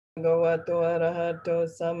Bhagavato arahato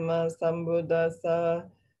samma sambuddhassa.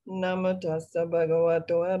 Namo tassa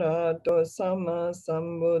bhagavato arahato samma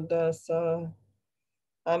sambuddhassa.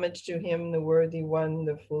 Homage to him, the worthy one,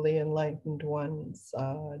 the fully enlightened one.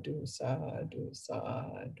 Sadhu, sadhu,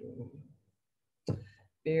 sadhu.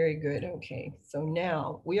 Very good. Okay, so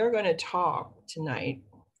now we are going to talk tonight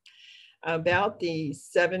about the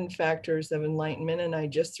 7 factors of enlightenment. And I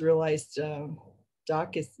just realized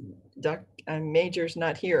Doc Major's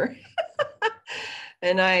not here.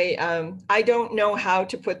 And I don't know how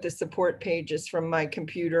to put the support pages from my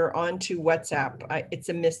computer onto WhatsApp. It's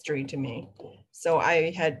a mystery to me. So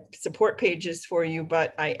I had support pages for you,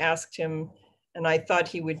 but I asked him and I thought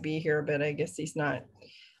he would be here, but I guess he's not.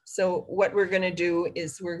 So what we're going to do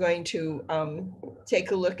is we're going to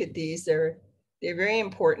take a look at these. They're very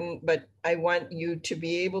important, but I want you to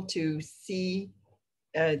be able to see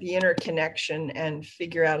the interconnection and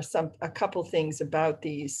figure out a couple things about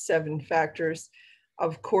these 7 factors.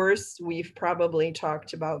 Of course, we've probably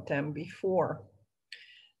talked about them before.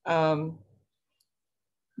 But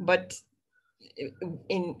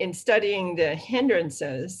in studying the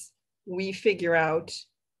hindrances, we figure out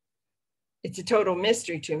it's a total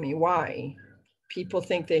mystery to me why people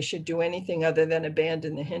think they should do anything other than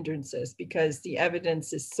abandon the hindrances, because the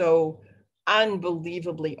evidence is so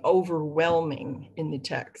unbelievably overwhelming in the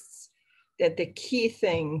texts that the key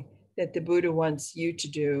thing that the Buddha wants you to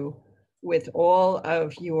do with all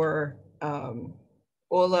of your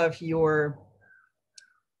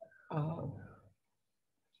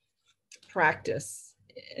practice,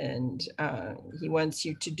 and he wants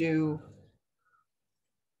you to do,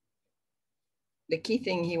 the key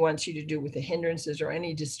thing he wants you to do with the hindrances or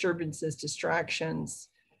any disturbances, distractions,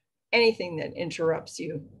 anything that interrupts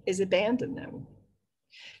you, is abandon them.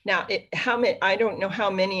 Now, I don't know how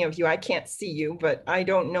many of you, I can't see you, but I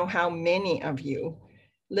don't know how many of you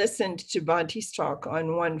listened to Bhanti's talk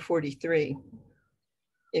on 143.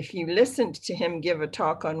 If you listened to him give a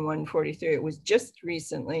talk on 143, it was just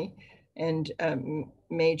recently, and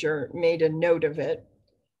Major made a note of it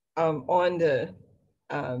on the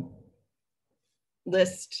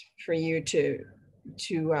list for you to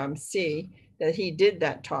see that he did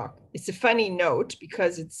that talk. It's a funny note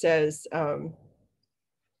because it says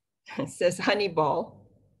Honeyball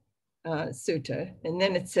Sutta, and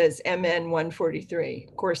then it says MN 143.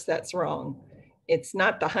 Of course, that's wrong. It's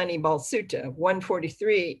not the Honeyball Sutta.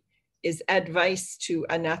 143 is advice to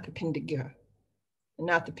Anathapindika.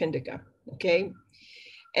 Okay?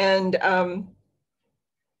 And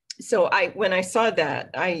so when I saw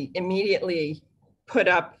that, I immediately put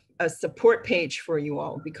up a support page for you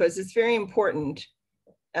all, because it's very important.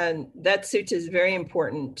 And that sutta is very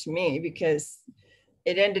important to me, because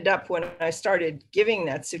it ended up when I started giving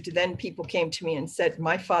that sutta, then people came to me and said,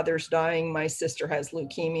 my father's dying, my sister has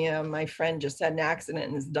leukemia, my friend just had an accident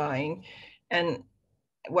and is dying, and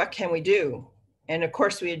what can we do? And of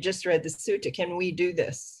course, we had just read the sutta, can we do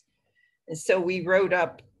this? And so we wrote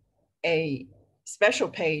up a special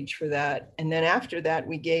page for that. And then after that,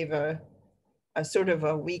 we gave a sort of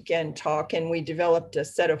a weekend talk, and we developed a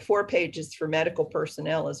set of 4 pages for medical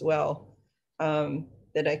personnel as well,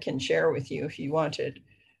 that I can share with you if you wanted,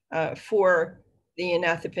 for the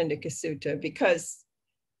Anathapindika Sutta, because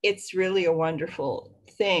it's really a wonderful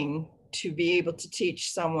thing to be able to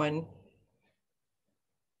teach someone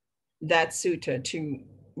that sutta,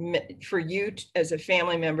 for you as a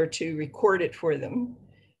family member to record it for them,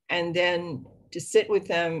 and then to sit with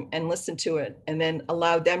them and listen to it, and then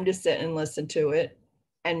allow them to sit and listen to it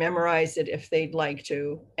and memorize it if they'd like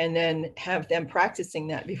to, and then have them practicing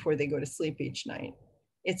that before they go to sleep each night.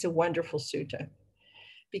 It's a wonderful sutta,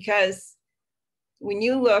 because when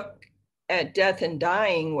you look at death and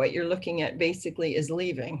dying, what you're looking at basically is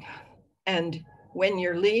leaving. And when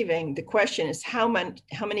you're leaving, the question is, how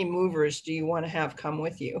many movers do you want to have come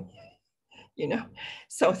with you? You know,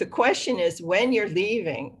 so the question is, when you're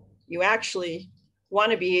leaving, you actually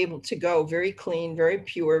want to be able to go very clean, very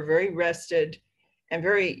pure, very rested, and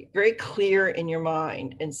very, very clear in your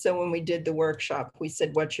mind. And so when we did the workshop, we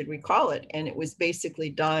said, what should we call it? And it was basically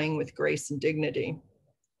dying with grace and dignity.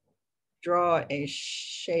 Draw a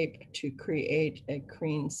shape to create a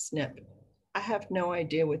green snip. I have no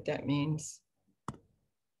idea what that means.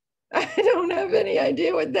 I don't have any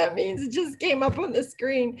idea what that means. It just came up on the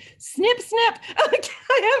screen. Snip, snip.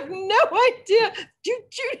 I have no idea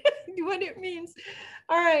what it means.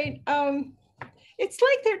 All right. It's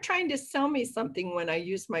like they're trying to sell me something when I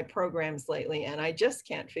use my programs lately, and I just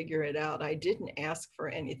can't figure it out. I didn't ask for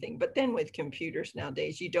anything. But then with computers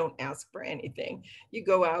nowadays, you don't ask for anything. You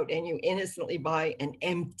go out and you innocently buy an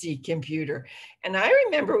empty computer. And I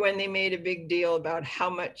remember when they made a big deal about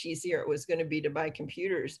how much easier it was going to be to buy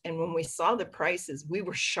computers. And when we saw the prices, we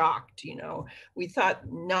were shocked. You know, we thought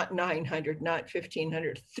not $900, not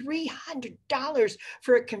 $1,500, $300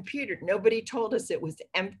 for a computer. Nobody told us it was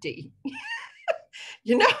empty.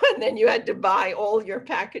 You know, and then you had to buy all your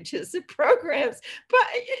packages of programs. But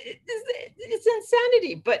it's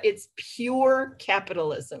insanity, but it's pure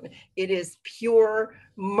capitalism. It is pure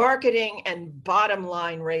marketing and bottom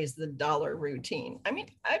line raise the dollar routine. I mean,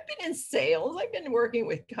 I've been in sales. I've been working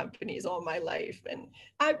with companies all my life. And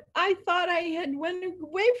I thought I had went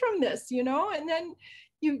away from this, you know, and then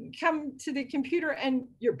you come to the computer and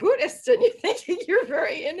you're Buddhist and you think you're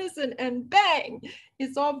very innocent, and bang,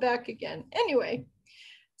 it's all back again. Anyway,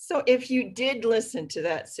 so if you did listen to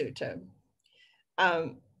that sutta,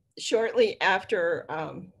 shortly after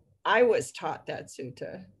I was taught that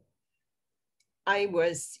sutta, I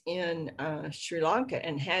was in Sri Lanka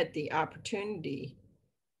and had the opportunity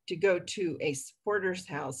to go to a supporter's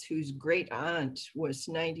house whose great aunt was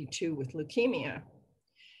 92 with leukemia.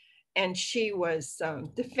 And she was,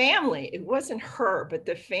 the family, it wasn't her, but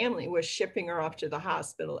the family was shipping her off to the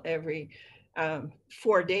hospital every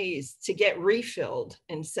 4 days to get refilled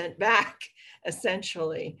and sent back,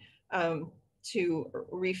 essentially, to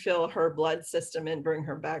refill her blood system and bring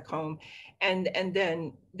her back home. And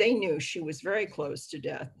then they knew she was very close to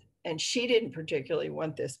death. And she didn't particularly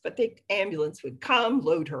want this, but the ambulance would come,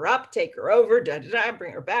 load her up, take her over,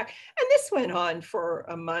 bring her back. And this went on for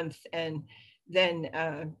a month. And then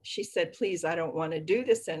she said, please, I don't want to do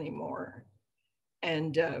this anymore.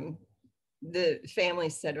 And the family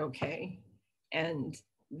said, okay. And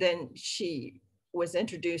then she was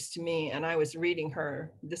introduced to me and I was reading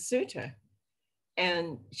her the sutta.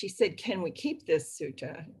 And she said, can we keep this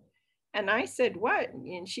sutta? And I said, what?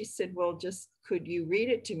 And she said, well, just could you read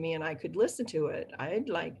it to me and I could listen to it? I'd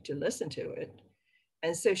like to listen to it.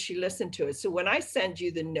 And so she listened to it. So when I send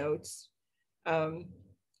you the notes,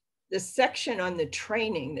 the section on the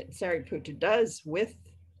training that Sariputta does with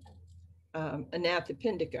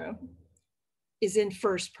Anathapindika is in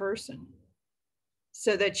first person,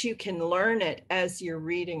 so that you can learn it as you're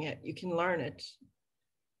reading it. You can learn it.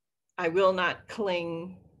 I will not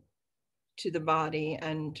cling to the body,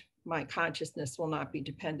 and my consciousness will not be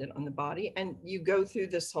dependent on the body. And you go through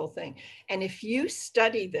this whole thing. And if you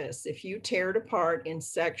study this, if you tear it apart in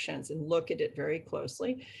sections and look at it very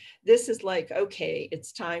closely, this is like, okay,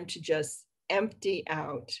 it's time to just empty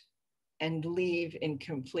out and leave in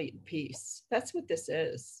complete peace. That's what this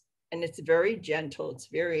is. And it's very gentle. It's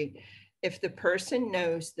very, if the person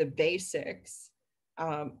knows the basics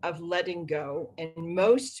of letting go, and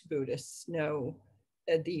most Buddhists know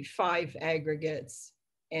the 5 aggregates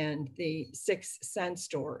and the 6 sense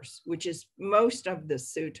doors, which is most of the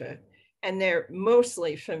sutta, and they're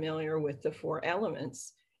mostly familiar with the 4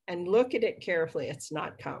 elements, and look at it carefully. It's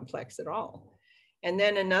not complex at all. And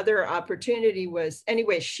then another opportunity was,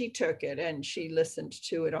 anyway, she took it and she listened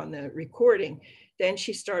to it on the recording. Then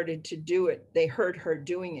she started to do it. They heard her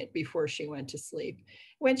doing it before she went to sleep.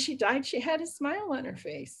 When she died, she had a smile on her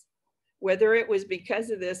face. Whether it was because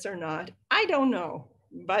of this or not, I don't know.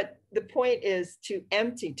 But the point is to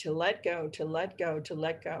empty, to let go, to let go, to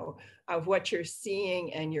let go of what you're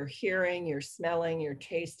seeing and you're hearing, you're smelling, you're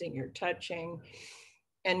tasting, you're touching,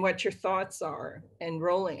 and what your thoughts are, and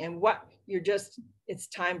rolling, and what you're just, it's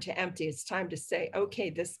time to empty. It's time to say,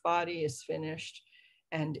 okay, this body is finished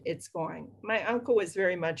and it's going. My uncle was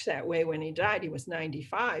very much that way when he died. He was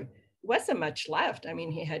 95. Wasn't much left. I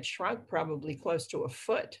mean, he had shrunk probably close to a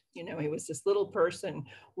foot. You know, he was this little person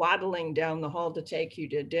waddling down the hall to take you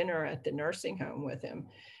to dinner at the nursing home with him.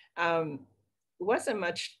 Wasn't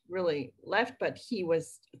much really left, but he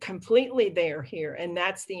was completely there here. And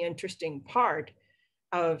that's the interesting part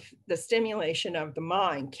of the stimulation of the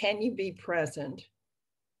mind. Can you be present?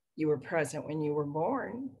 You were present when you were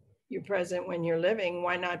born. You're present when you're living.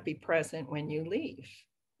 Why not be present when you leave?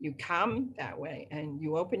 You come that way and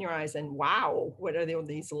you open your eyes and wow, what are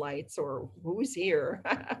these lights, or who's here?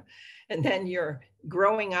 And then you're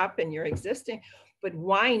growing up and you're existing. But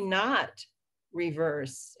why not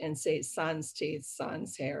reverse and say sun's teeth,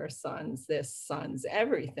 sun's hair, sun's this, sun's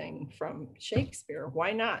everything from Shakespeare?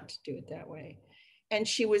 Why not do it that way? And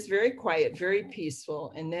she was very quiet, very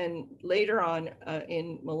peaceful. And then later on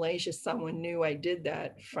in Malaysia, someone knew I did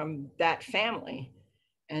that from that family.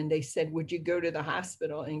 And they said, would you go to the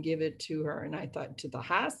hospital and give it to her? And I thought, to the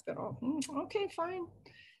hospital? Okay, fine.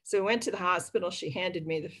 So we went to the hospital. She handed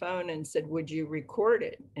me the phone and said, would you record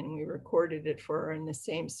it? And we recorded it for her. And the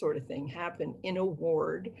same sort of thing happened in a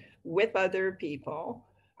ward with other people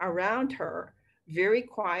around her, very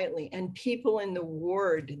quietly. And people in the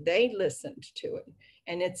ward, they listened to it.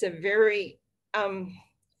 And it's a very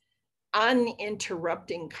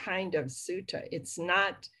uninterrupting kind of sutta. It's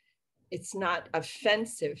not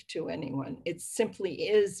offensive to anyone. It simply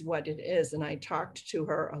is what it is. And I talked to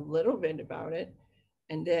her a little bit about it,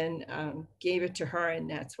 and then gave it to her, and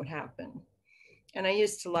that's what happened. And I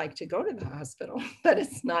used to like to go to the hospital, but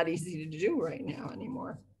it's not easy to do right now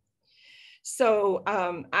anymore. So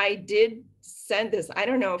I did send this. I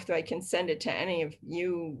don't know if I can send it to any of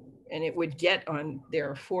you, and it would get on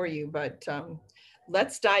there for you, but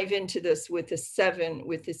let's dive into this with the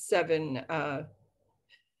seven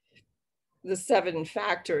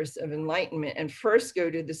factors of enlightenment, and first go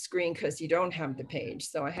to the screen because you don't have the page.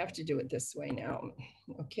 So I have to do it this way now.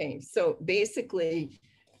 Okay, so basically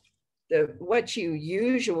what you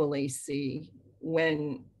usually see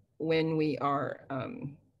when we are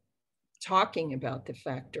talking about the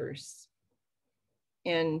factors,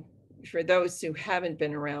 and for those who haven't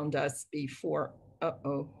been around us before,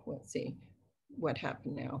 let's see what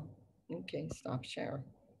happened now. Okay, stop share.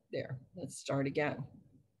 There, let's start again.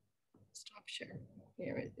 Stop share.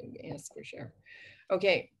 Here, ask for share.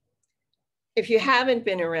 Okay. If you haven't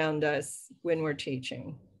been around us when we're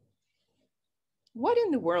teaching, what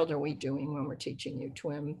in the world are we doing when we're teaching you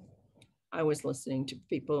TWIM? I was listening to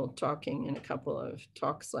people talking in a couple of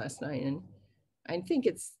talks last night, and I think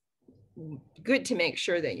it's good to make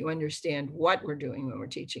sure that you understand what we're doing when we're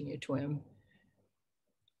teaching you TWIM.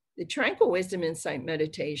 The Tranquil Wisdom Insight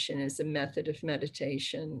Meditation is a method of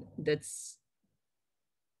meditation that's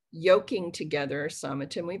yoking together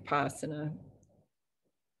samatha and vipassana,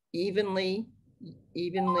 evenly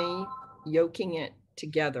yoking it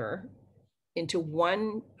together into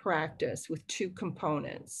one practice with two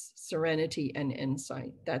components, serenity and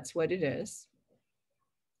insight. That's what it is.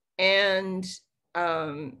 And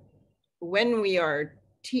when we are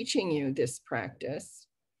teaching you this practice,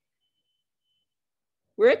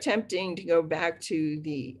 we're attempting to go back to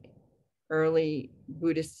the early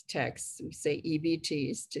Buddhist texts. We say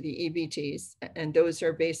EBTs, to the EBTs, and those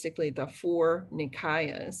are basically the 4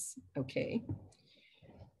 Nikayas, okay?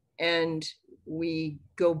 And we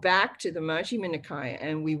go back to the Majjhima Nikaya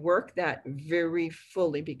and we work that very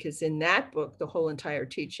fully, because in that book, the whole entire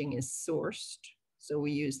teaching is sourced. So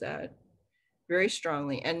we use that very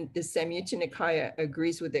strongly. And the Samyutta Nikaya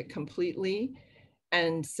agrees with it completely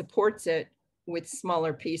and supports it with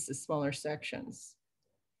smaller pieces, smaller sections.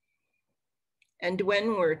 And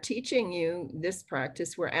when we're teaching you this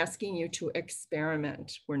practice, we're asking you to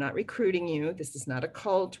experiment. We're not recruiting you. This is not a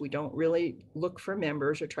cult. We don't really look for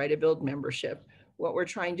members or try to build membership. What we're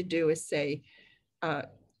trying to do is say,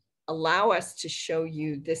 allow us to show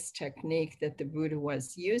you this technique that the Buddha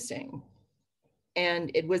was using. And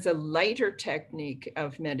it was a lighter technique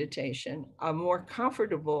of meditation, a more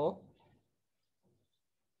comfortable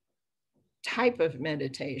type of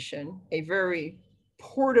meditation, a very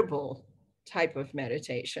portable type of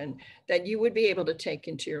meditation that you would be able to take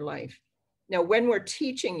into your life. Now, when we're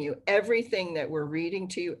teaching you, everything that we're reading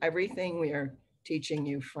to you, everything we are teaching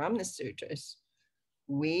you from the sutras,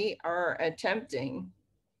 we are attempting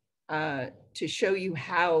to show you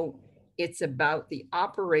how it's about the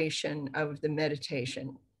operation of the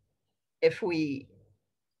meditation. If we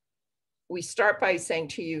start by saying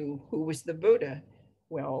to you, who was the Buddha?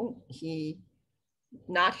 Well,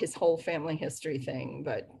 not his whole family history thing,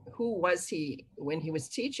 but who was he when he was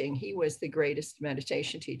teaching? He was the greatest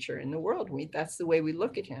meditation teacher in the world. That's the way we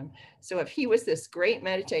look at him. So if he was this great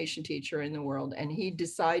meditation teacher in the world and he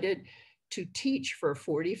decided to teach for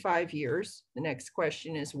 45 years, the next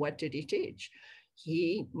question is, what did he teach?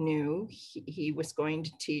 He knew he was going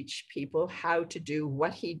to teach people how to do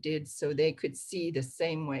what he did so they could see the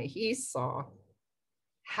same way he saw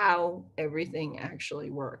how everything actually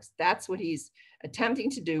works. That's what he's attempting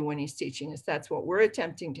to do when he's teaching us. That's what we're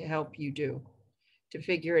attempting to help you do, to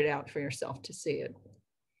figure it out for yourself, to see it.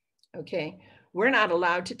 Okay, we're not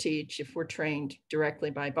allowed to teach if we're trained directly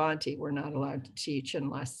by Bhante. We're not allowed to teach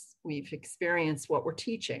unless we've experienced what we're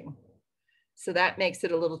teaching. So that makes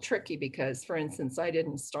it a little tricky because, for instance, I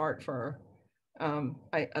didn't start for,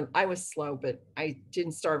 I was slow, but I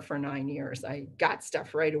didn't start for 9 years. I got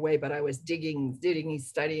stuff right away, but I was digging,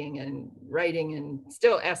 studying and writing and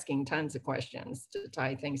still asking tons of questions to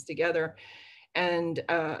tie things together. And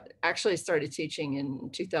actually started teaching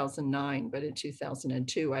in 2009, but in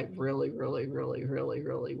 2002, I really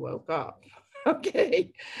woke up.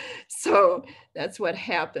 Okay, so that's what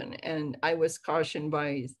happened. And I was cautioned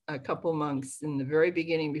by a couple monks in the very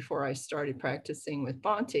beginning before I started practicing with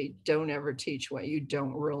Bhante, don't ever teach what you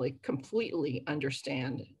don't really completely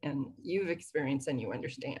understand. And you've experienced and you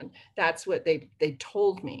understand. That's what they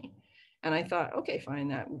told me. And I thought, okay, fine,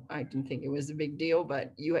 that I didn't think it was a big deal,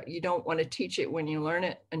 but you don't want to teach it when you learn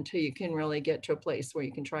it until you can really get to a place where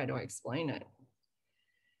you can try to explain it.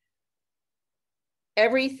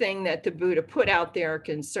 Everything that the Buddha put out there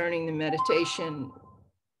concerning the meditation,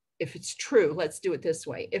 if it's true, let's do it this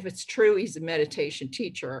way. If it's true, he's a meditation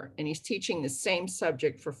teacher and he's teaching the same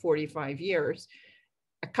subject for 45 years,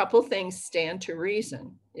 a couple things stand to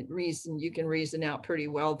reason. You can reason out pretty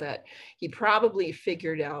well that he probably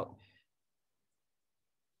figured out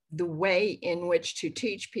the way in which to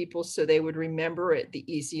teach people so they would remember it the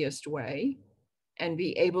easiest way and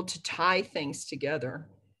be able to tie things together.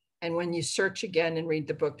 And when you search again and read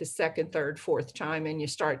the book the second, third, fourth time, and you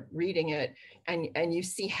start reading it and you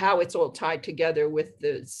see how it's all tied together with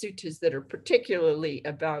the suttas that are particularly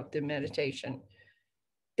about the meditation,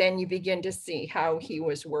 then you begin to see how he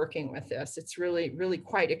was working with this. It's really, really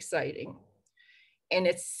quite exciting. And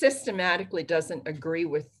it systematically doesn't disagree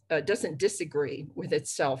with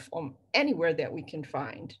itself anywhere that we can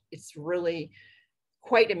find. It's really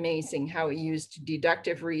quite amazing how he used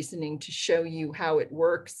deductive reasoning to show you how it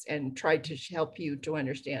works and tried to help you to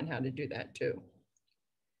understand how to do that too.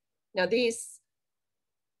 Now the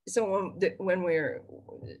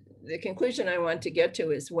conclusion I want to get to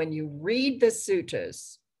is when you read the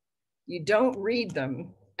suttas, you don't read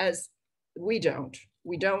them as we're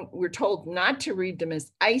told not to read them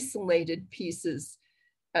as isolated pieces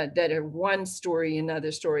that are one story,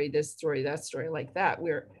 another story, this story, that story, like that.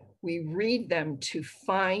 We read them to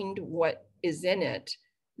find what is in it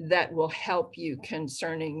that will help you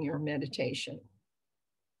concerning your meditation.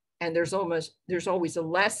 And there's always a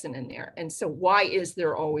lesson in there. And so why is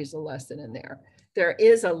there always a lesson in there? There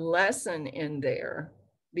is a lesson in there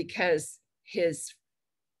because his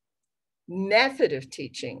method of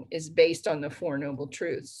teaching is based on the Four Noble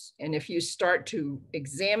Truths. And if you start to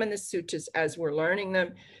examine the suttas as we're learning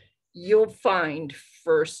them, you'll find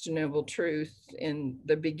first noble truth in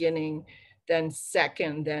the beginning, then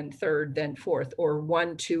second, then third, then fourth, or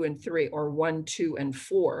 1, 2, and 3, or 1, 2, and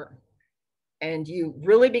 4. And you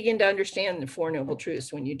really begin to understand the Four Noble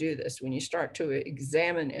Truths when you do this, when you start to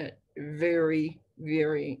examine it very,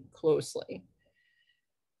 very closely.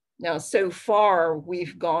 Now, so far,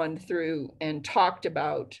 we've gone through and talked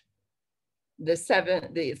about the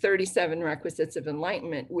 37 Requisites of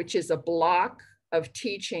Enlightenment, which is a block of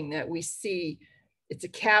teaching that we see. It's a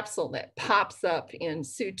capsule that pops up in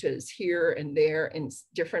suttas here and there in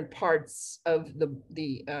different parts of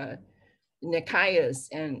the Nikayas,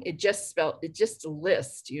 and it's just a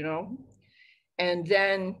list, you know. And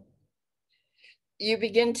then you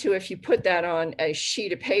begin to, if you put that on a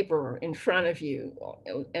sheet of paper in front of you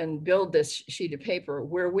and build this sheet of paper,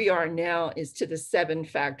 where we are now is to the 7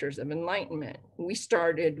 Factors of Enlightenment. We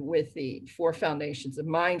started with the 4 foundations of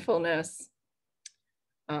mindfulness,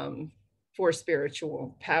 4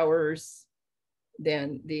 spiritual powers,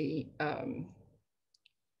 then the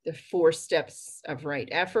 4 steps of right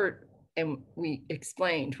effort. And we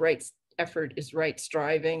explained right effort is right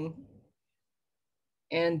striving.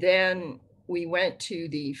 And then we went to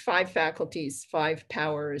the 5 faculties, 5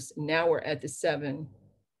 powers. Now we're at the 7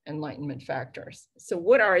 enlightenment factors. So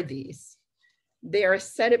what are these? They are a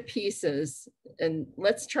set of pieces, and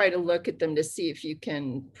let's try to look at them to see if you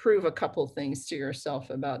can prove a couple things to yourself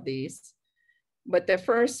about these. But the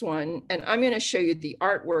first one, and I'm going to show you the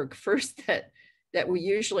artwork first that we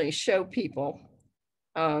usually show people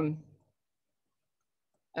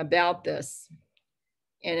about this.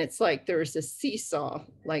 And it's like there's a seesaw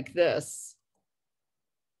like this.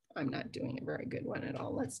 I'm not doing a very good one at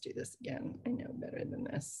all. Let's do this again. I know better than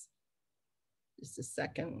this. Just a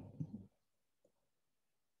second.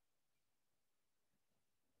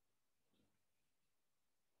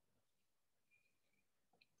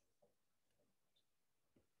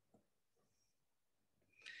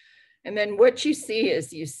 And then what you see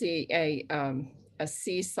is you see a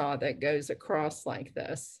seesaw that goes across like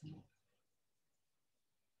this.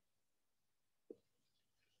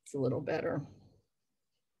 It's a little better.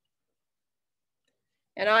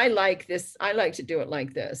 And I like this. I like to do it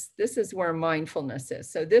like this. This is where mindfulness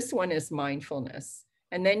is. So this one is mindfulness.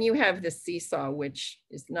 And then you have the seesaw, which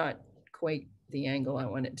is not quite the angle I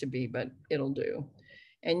want it to be, but it'll do.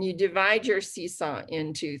 And you divide your seesaw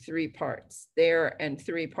into 3 parts there and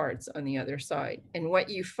 3 parts on the other side. And what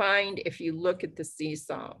you find if you look at the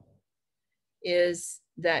seesaw is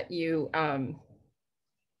that you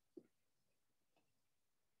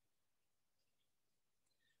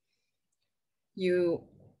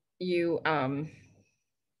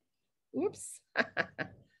Whoops.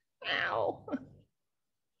 Ow.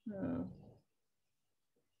 Oh.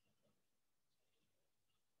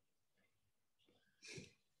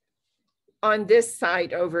 On this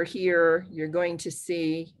side over here, you're going to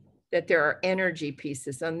see that there are energy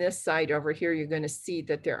pieces. On this side over here, you're going to see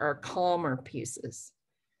that there are calmer pieces.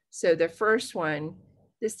 So the first one,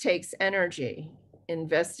 this takes energy,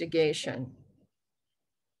 investigation.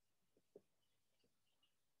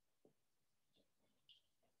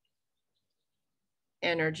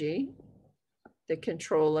 Energy, the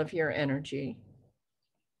control of your energy.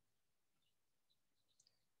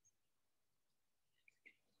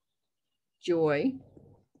 Joy.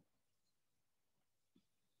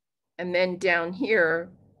 And then down here,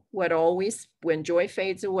 when joy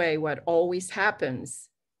fades away, what always happens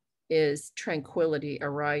is tranquility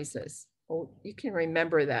arises. Oh, you can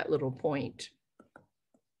remember that little point.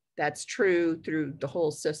 That's true through the whole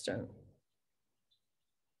system.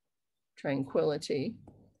 Tranquility.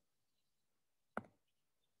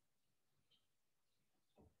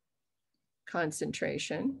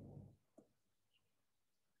 Concentration.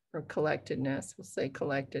 Or collectedness, we'll say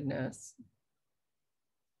collectedness.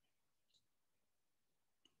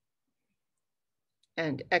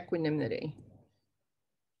 And equanimity.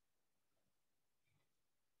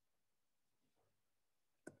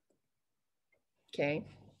 Okay.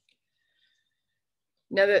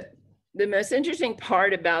 Now, the most interesting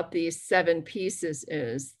part about these 7 pieces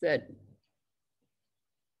is that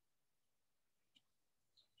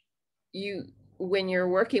when you're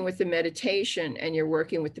working with the meditation and you're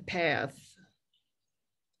working with the path,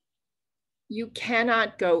 you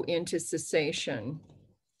cannot go into cessation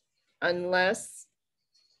unless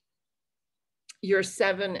your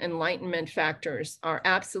 7 enlightenment factors are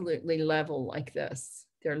absolutely level like this.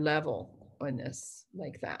 They're level on this,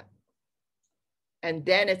 like that. And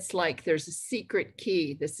then it's like there's a secret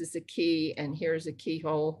key. This is a key, and here's a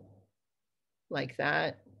keyhole, like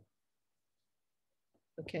that.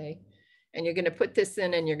 Okay. And you're going to put this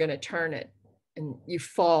in and you're going to turn it, and you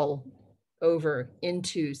fall over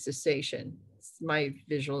into cessation. My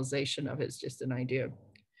visualization of it is just an idea.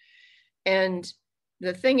 And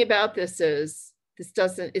the thing about this is, this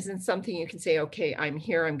isn't something you can say, okay, I'm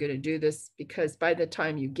here, I'm going to do this, because by the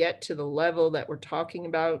time you get to the level that we're talking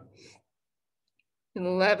about, in the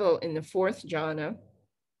level in the 4th jhana,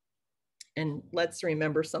 and let's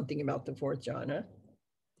remember something about the 4th jhana.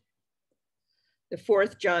 The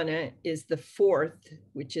 4th jhana is the 4th,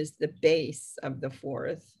 which is the base of the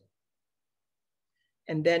 4th.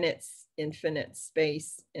 And then it's infinite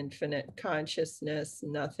space, infinite consciousness,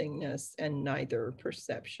 nothingness, and neither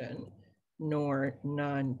perception nor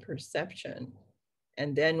non-perception.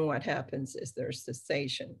 And then what happens is there's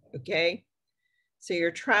cessation, okay? So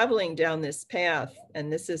you're traveling down this path,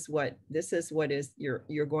 and this is what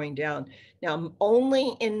you're going down. Now,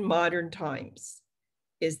 only in modern times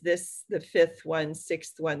is this the 5th one,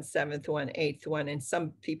 6th one, 7th one, 8th one, and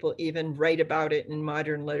some people even write about it in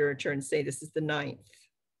modern literature and say this is the 9th.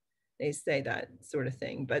 They say that sort of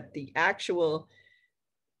thing, but the actual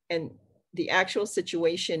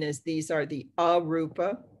situation is these are the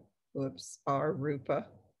arupa, arupa.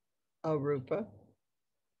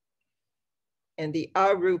 And the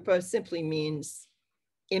arupa simply means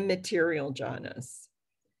immaterial jhanas.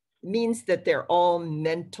 It means that they're all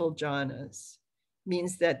mental jhanas. It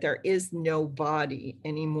means that there is no body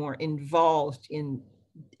anymore involved in,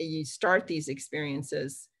 you start these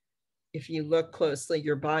experiences. If you look closely,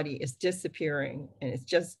 your body is disappearing, and it's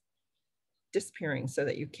just disappearing so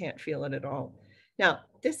that you can't feel it at all. Now,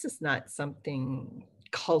 this is not something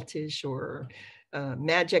cultish or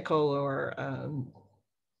magical or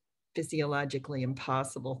physiologically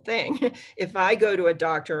impossible thing. If I go to a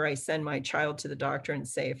doctor, I send my child to the doctor and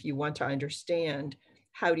say, if you want to understand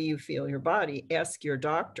how do you feel your body, ask your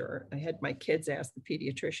doctor. I had my kids ask the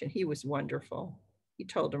pediatrician. He was wonderful. He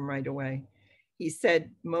told them right away. He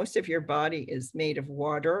said, most of your body is made of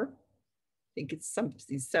water. I think it's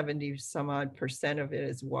 70 some odd % of it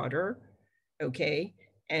is water. Okay.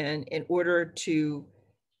 And in order to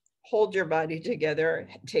hold your body together,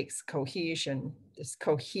 it takes cohesion. This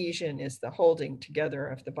cohesion is the holding together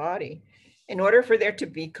of the body. In order for there to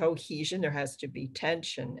be cohesion, there has to be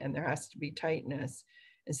tension and there has to be tightness.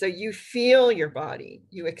 And so you feel your body,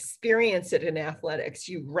 you experience it in athletics,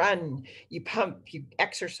 you run, you pump, you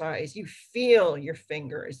exercise, you feel your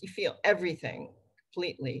fingers, you feel everything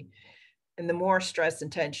completely. And the more stress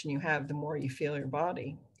and tension you have, the more you feel your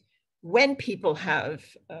body. When people have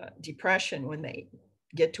depression, when they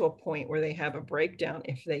get to a point where they have a breakdown,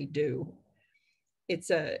 if they do,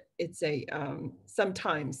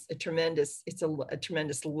 sometimes a tremendous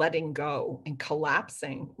letting go and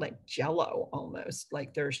collapsing, like jello almost,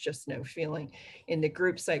 like there's just no feeling. In the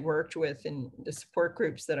groups I worked with, in the support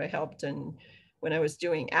groups that I helped, and when I was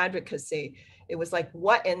doing advocacy, it was like,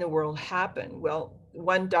 what in the world happened? Well,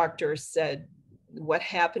 one doctor said, what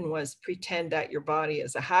happened was, pretend that your body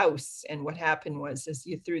is a house, and what happened was is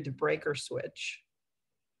you threw the breaker switch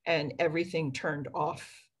and everything turned off.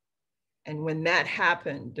 And when that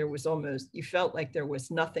happened, there was almost, you felt like there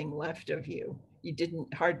was nothing left of you. You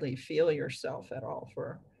didn't hardly feel yourself at all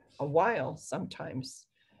for a while. Sometimes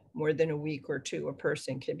more than a week or two, a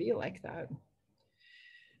person can be like that.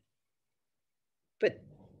 But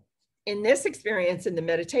in this experience, in the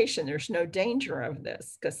meditation, there's no danger of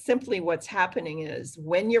this, because simply what's happening is,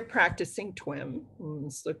 when you're practicing TWIM,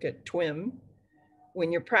 let's look at TWIM.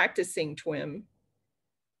 When you're practicing TWIM,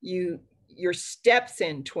 your steps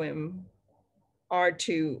in TWIM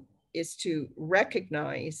is to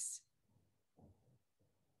recognize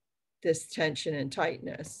this tension and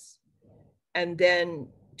tightness, and then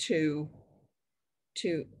to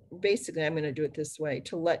basically, I'm going to do it this way,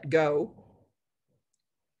 to let go,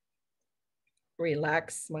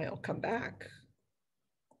 relax, smile, come back.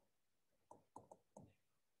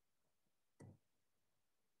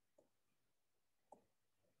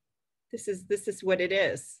 This is what it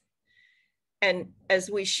is. And as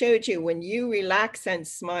we showed you, when you relax and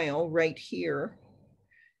smile right here,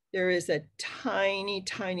 there is a tiny,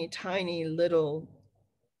 tiny, tiny little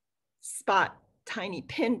spot, tiny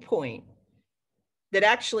pinpoint that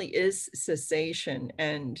actually is cessation.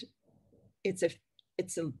 And it's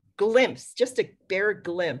a glimpse, just a bare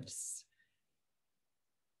glimpse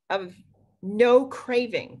of no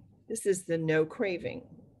craving. This is the no craving.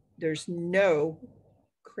 There's no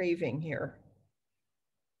craving here.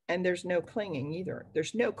 And there's no clinging either.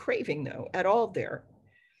 There's no craving, though, at all there.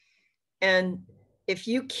 And if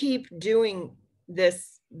you keep doing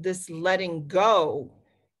this letting go,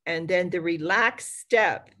 and then the relaxed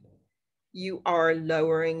step, you are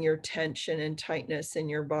lowering your tension and tightness in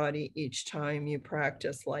your body each time you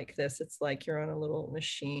practice like this. It's like you're on a little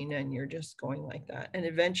machine and you're just going like that. And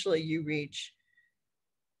eventually you reach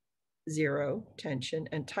zero tension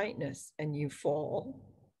and tightness, and you fall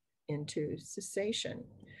into cessation.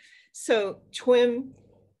 So TWIM,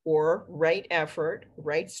 or right effort,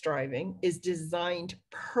 right striving, is designed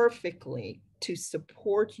perfectly to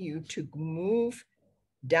support you to move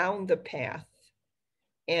down the path.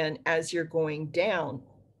 And as you're going down,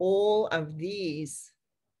 all of these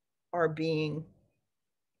are being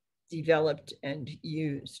developed and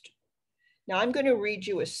used. Now I'm going to read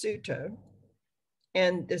you a sutta,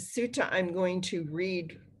 and the sutta I'm going to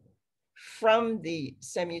read from the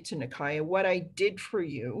Samyutta Nikaya, what I did for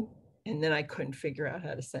you, and then I couldn't figure out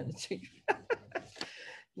how to send it to you.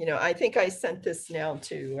 You know, I think I sent this now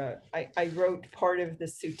to, I wrote part of the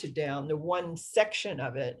sutta down, the one section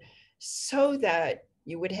of it, so that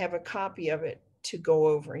you would have a copy of it to go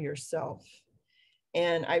over yourself.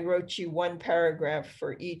 And I wrote you one paragraph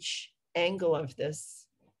for each angle of this.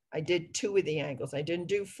 I did 2 of the angles. I didn't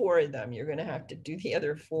do 4 of them. You're going to have to do the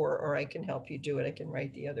other 4, or I can help you do it. I can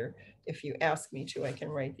write the other. If you ask me to, I can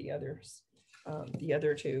write the others, the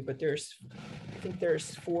other 2. But I think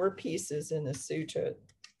there's 4 pieces in the sutta.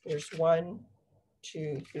 There's 1,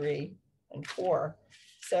 2, 3, and 4.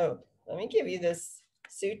 So let me give you this.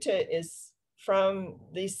 Sutta is from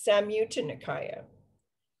the Samyutta Nikaya,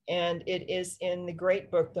 and it is in the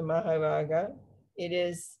great book, the Mahavagga. It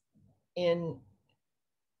is in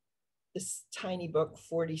this tiny book,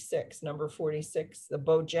 46, number 46, the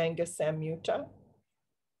Bojjhanga Samyutta.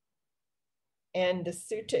 And the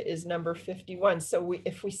sutta is number 51. So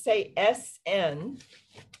if we say SN,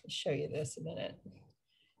 I'll show you this a minute.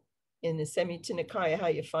 In the Samyutta Nikaya, how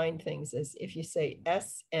you find things is if you say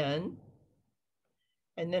SN,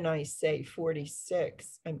 and then I say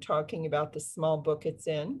 46, I'm talking about the small book it's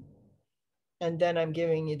in. And then I'm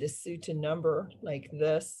giving you the sutta number like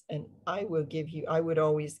this, and I would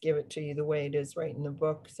always give it to you the way it is right in the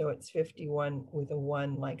book. So it's 51 with a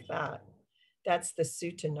 1 like that. That's the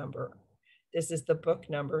sutta number. This is the book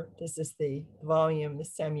number. This is the volume, the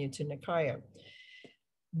Samyutta Nikaya.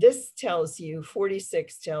 This tells you,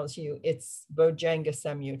 46 tells you it's Bojjhanga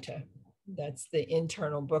Samyutta. That's the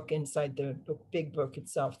internal book inside the big book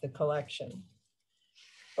itself, the collection.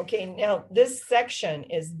 Okay, now this section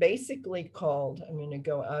is basically called, I'm going to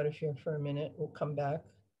go out of here for a minute, we'll come back.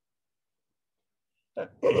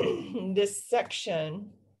 This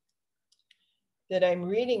section that I'm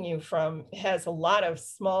reading you from has a lot of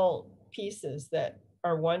small pieces that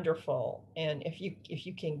are wonderful. And if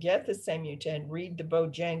you can get the Samyutta and read the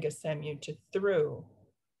Bojjhanga Samyutta through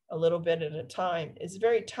a little bit at a time, it's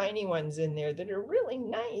very tiny ones in there that are really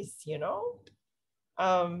nice, you know.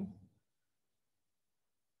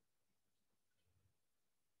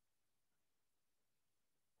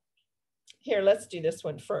 Here, let's do this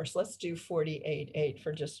one first. Let's do 48.8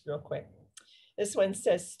 for just real quick. This one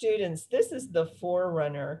says, students, this is the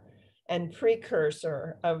forerunner and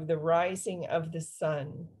precursor of the rising of the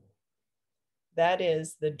sun. That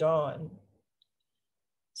is the dawn.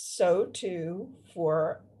 So too,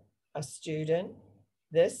 for a student,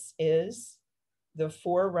 this is the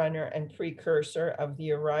forerunner and precursor of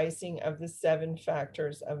the arising of the 7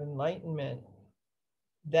 factors of enlightenment.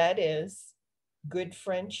 That is good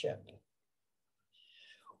friendship.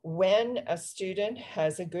 When a student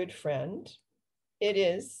has a good friend, it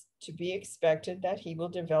is to be expected that he will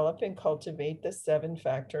develop and cultivate the 7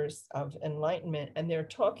 factors of enlightenment. And they're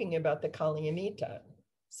talking about the Kalyamita.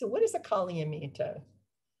 So what is a Kalyamita?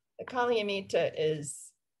 The Kalyamita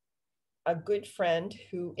is a good friend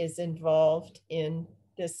who is involved in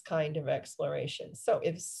this kind of exploration. So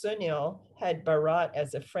if Sunil had Bharat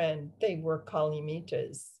as a friend, they were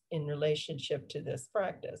Kalyamitas in relationship to this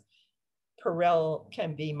practice. Perel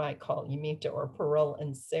can be my Kalyamita, or Perel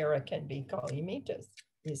and Sarah can be Kalyamitas.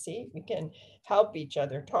 You see, we can help each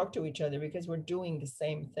other, talk to each other, because we're doing the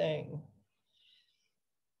same thing.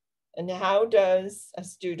 And how does a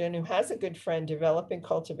student who has a good friend develop and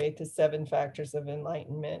cultivate the 7 factors of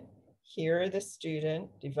enlightenment? Here, the student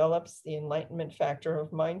develops the enlightenment factor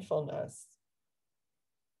of mindfulness.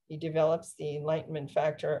 He develops the enlightenment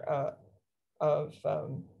factor of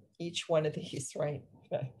each one of these, right?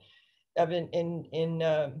 In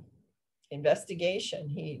investigation,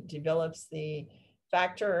 he develops the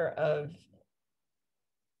factor of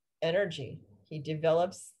energy. He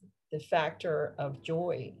develops the factor of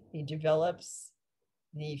joy. He develops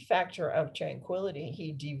the factor of tranquility.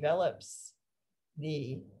 He develops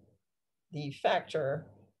the factor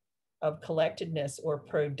of collectedness or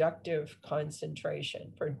productive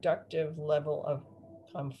concentration, productive level of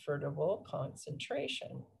comfortable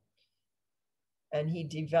concentration. And he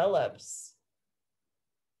develops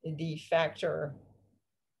the factor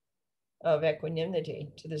of equanimity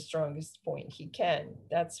to the strongest point he can.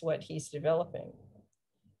 That's what he's developing.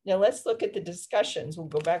 Now let's look at the discussions. We'll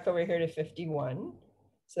go back over here to 51.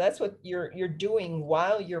 So that's what you're doing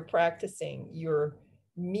while you're practicing. You're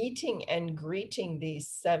meeting and greeting these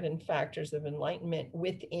 7 factors of enlightenment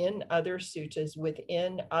within other suttas,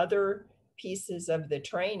 within other pieces of the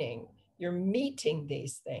training. You're meeting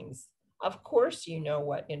these things. Of course, you know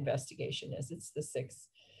what investigation is. It's the 6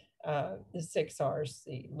 R's,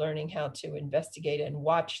 the learning how to investigate and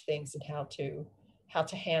watch things and how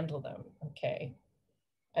to handle them. Okay.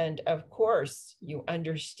 And of course, you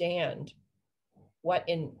understand what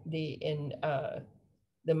in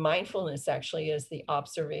the mindfulness actually is the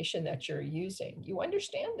observation that you're using. You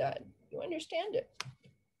understand that. You understand it.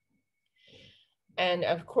 And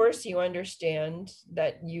of course, you understand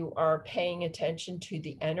that you are paying attention to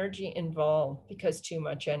the energy involved, because too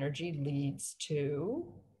much energy leads to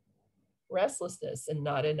restlessness, and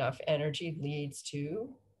not enough energy leads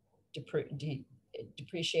to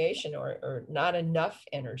depreciation, or not enough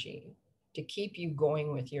energy to keep you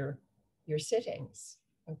going with your sittings.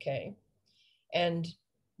 Okay. And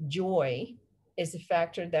joy is a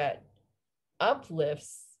factor that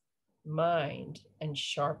uplifts mind and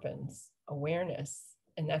sharpens awareness.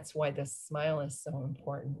 And that's why the smile is so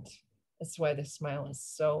important. That's why the smile is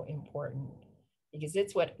so important, because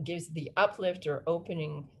it's what gives the uplift or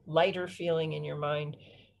opening, lighter feeling in your mind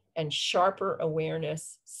and sharper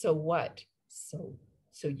awareness. So what? So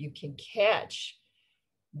you can catch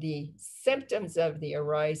the symptoms of the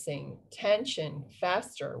arising tension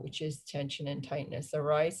faster, which is tension and tightness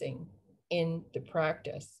arising in the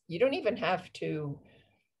practice. You don't even have to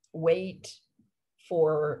wait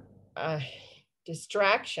for a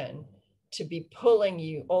distraction to be pulling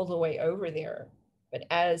you all the way over there. But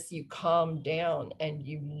as you calm down and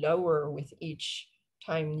you lower with each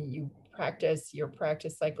time you practice your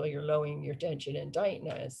practice cycle, you're lowering your tension and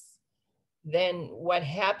tightness, then what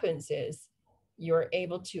happens is you're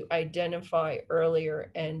able to identify earlier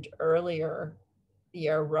and earlier the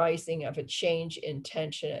arising of a change in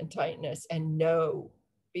tension and tightness, and know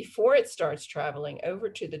before it starts traveling over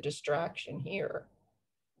to the distraction here,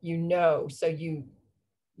 you know, so you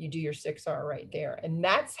do your 6R right there. And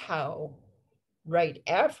that's how right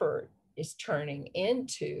effort is turning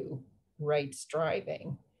into right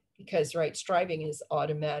striving, because right striving is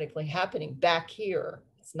automatically happening back here.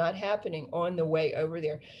 It's not happening on the way over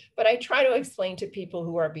there. But I try to explain to people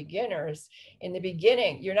who are beginners, in the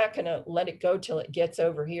beginning, you're not going to let it go till it gets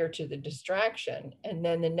over here to the distraction. And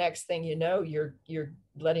then the next thing you know, you're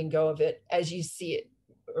letting go of it as you see it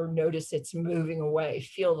or notice it's moving away,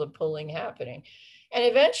 feel the pulling happening. And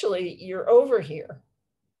eventually you're over here.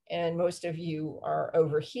 And most of you are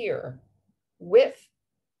over here with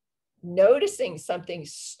noticing something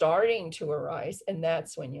starting to arise, and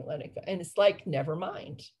that's when you let it go. And it's like never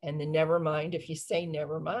mind. And the never mind, if you say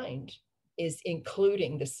never mind, is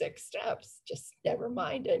including the 6 steps. Just never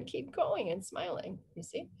mind and keep going and smiling, you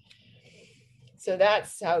see? So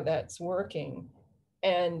that's how that's working.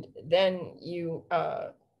 And then you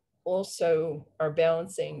also are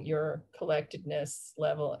balancing your collectedness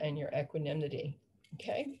level and your equanimity,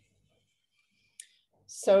 okay?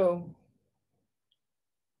 So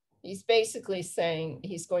he's basically saying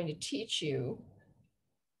he's going to teach you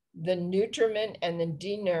the nutriment and the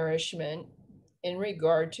denourishment in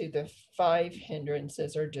regard to the 5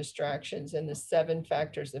 hindrances or distractions and the 7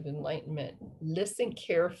 factors of enlightenment. Listen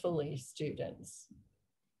carefully, students.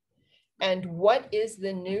 And what is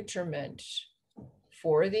the nutriment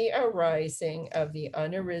for the arising of the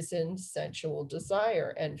unarisen sensual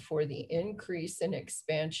desire and for the increase and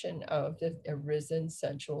expansion of the arisen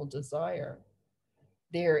sensual desire?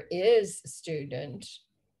 There is, student,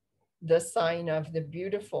 the sign of the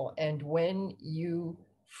beautiful. And when you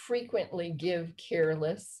frequently give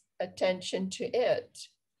careless attention to it,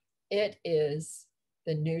 it is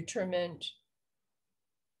the nutriment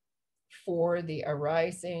for the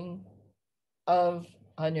arising of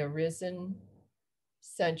unarisen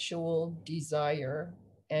sensual desire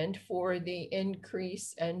and for the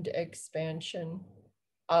increase and expansion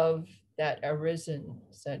of that arisen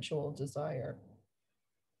sensual desire.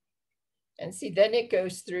 And see, then it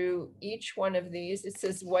goes through each one of these. It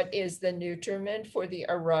says, what is the nutriment for the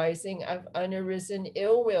arising of unarisen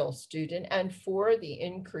ill will, student, and for the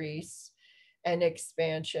increase and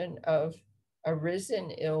expansion of arisen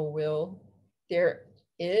ill will? There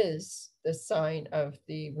is the sign of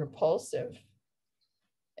the repulsive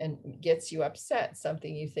and gets you upset.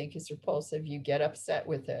 Something you think is repulsive, you get upset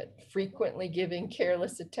with it. Frequently giving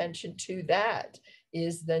careless attention to that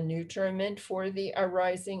is the nutriment for the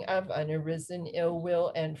arising of unarisen ill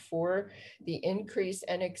will and for the increase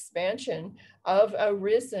and expansion of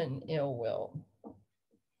arisen ill will.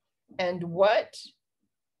 And what,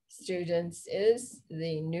 students, is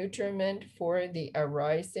the nutriment for the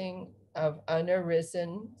arising of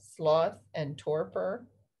unarisen sloth and torpor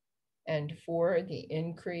and for the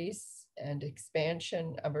increase and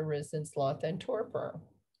expansion of arisen sloth and torpor?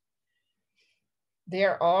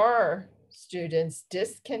 There are, students,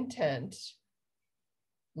 discontent,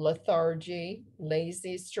 lethargy,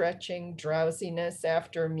 lazy stretching, drowsiness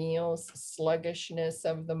after meals, sluggishness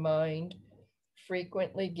of the mind.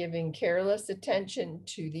 Frequently giving careless attention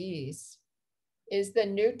to these is the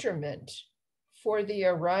nutriment for the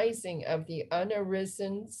arising of the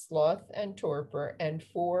unarisen sloth and torpor and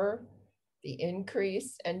for the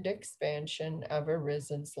increase and expansion of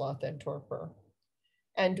arisen sloth and torpor.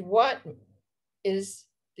 And what is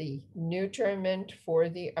the nutriment for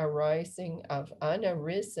the arising of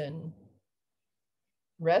unarisen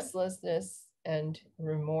restlessness and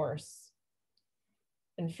remorse,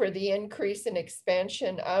 and for the increase and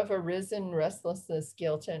expansion of arisen restlessness,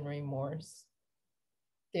 guilt, and remorse?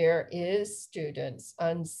 There is, students,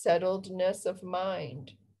 unsettledness of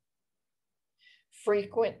mind.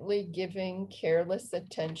 Frequently giving careless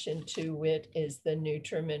attention to it is the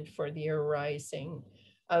nutriment for the arising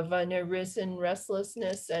of unarisen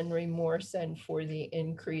restlessness and remorse and for the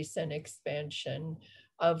increase and expansion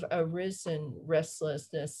of arisen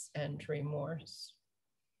restlessness and remorse.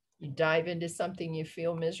 You dive into something, you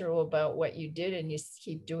feel miserable about what you did, and you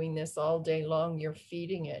keep doing this all day long, you're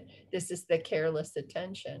feeding it. This is the careless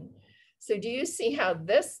attention. So do you see how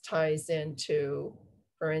this ties into,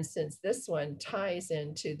 for instance, this one ties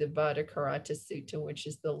into the Bhattacharata Sutta, which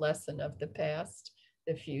is the lesson of the past,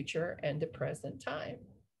 the future, and the present time.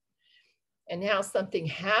 And how something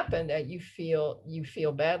happened that you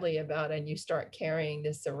feel badly about, and you start carrying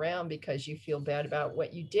this around because you feel bad about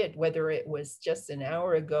what you did, whether it was just an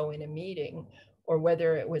hour ago in a meeting, or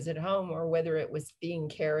whether it was at home, or whether it was being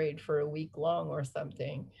carried for a week long or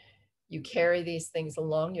something. You carry these things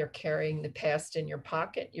along, you're carrying the past in your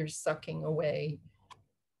pocket, you're sucking away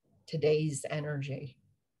today's energy,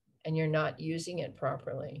 and you're not using it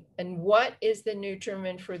properly. And what is the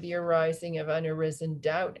nutriment for the arising of unarisen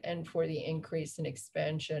doubt and for the increase and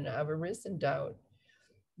expansion of arisen doubt?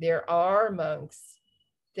 There are, monks,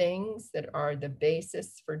 things that are the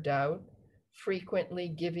basis for doubt, frequently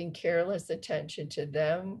giving careless attention to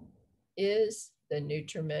them is the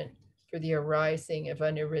nutriment for the arising of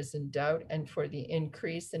unarisen doubt and for the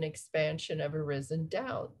increase and expansion of arisen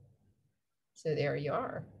doubt. So there you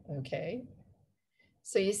are, okay?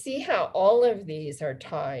 So you see how all of these are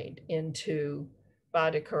tied into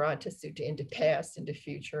Bhaddhakaranta Sutta, into past, into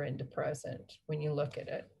future, into present, when you look at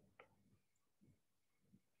it.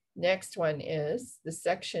 Next one is the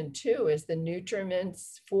section 2 is the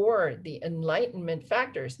nutriments for the enlightenment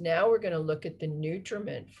factors. Now we're going to look at the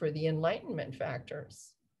nutriment for the enlightenment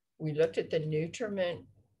factors. We looked at the nutriment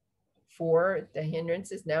for the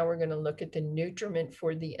hindrances. Now we're going to look at the nutriment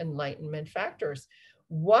for the enlightenment factors.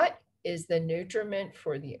 What is the nutriment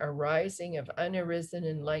for the arising of unarisen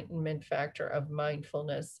enlightenment factor of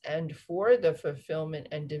mindfulness and for the fulfillment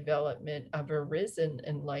and development of arisen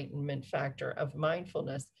enlightenment factor of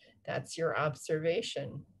mindfulness? That's your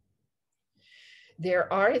observation.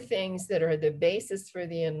 There are things that are the basis for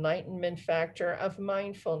the enlightenment factor of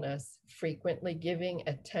mindfulness. Frequently giving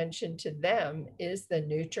attention to them is the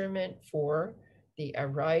nutriment for the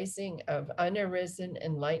arising of unarisen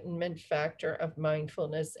enlightenment factor of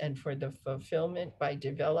mindfulness and for the fulfillment by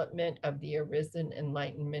development of the arisen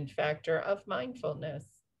enlightenment factor of mindfulness.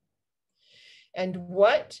 And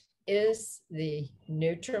what is the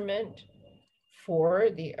nutriment for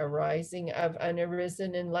the arising of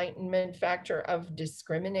unarisen enlightenment factor of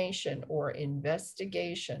discrimination or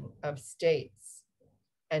investigation of states,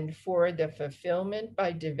 and for the fulfillment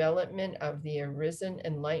by development of the arisen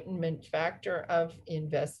enlightenment factor of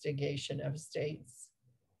investigation of states?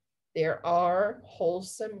 There are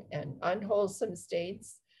wholesome and unwholesome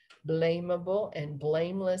states, blamable and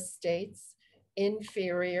blameless states,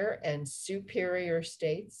 inferior and superior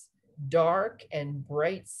states, dark and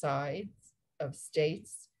bright sides of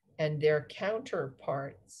states and their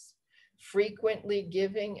counterparts. Frequently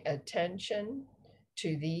giving attention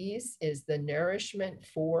to these is the nourishment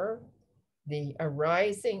for the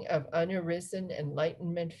arising of unarisen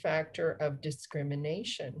enlightenment factor of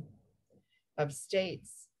discrimination of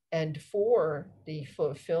states and for the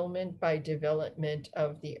fulfillment by development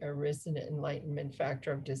of the arisen enlightenment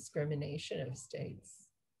factor of discrimination of states.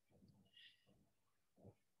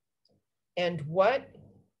 And what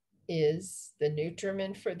is the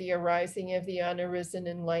nutriment for the arising of the unarisen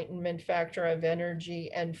enlightenment factor of energy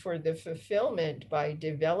and for the fulfillment by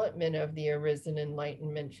development of the arisen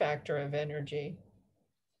enlightenment factor of energy?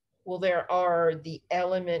 Well, there are the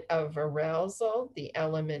element of arousal, the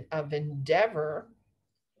element of endeavor,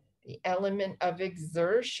 the element of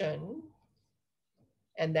exertion,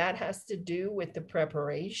 and that has to do with the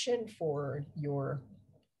preparation for your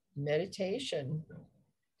meditation,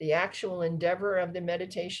 the actual endeavor of the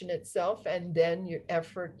meditation itself, and then your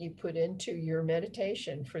effort you put into your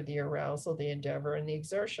meditation for the arousal, the endeavor, and the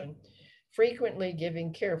exertion. Frequently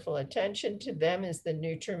giving careful attention to them is the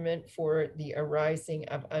nutriment for the arising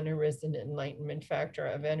of unarisen enlightenment factor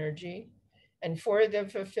of energy, and for the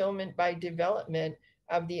fulfillment by development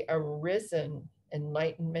of the arisen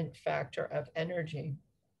enlightenment factor of energy.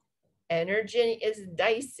 Energy is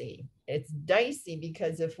dicey. It's dicey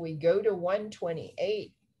because if we go to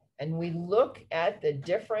 128, and we look at the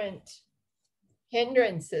different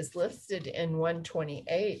hindrances listed in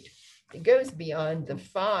 128, it goes beyond the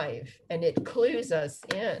 5 and it clues us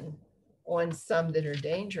in on some that are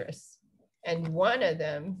dangerous. And one of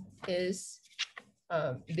them is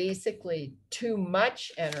basically too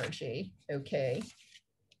much energy, okay?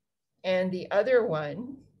 And the other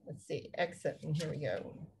one, let's see, exit, and here we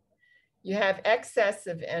go. You have excess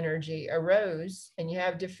of energy arose and you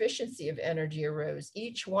have deficiency of energy arose.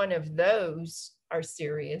 Each one of those are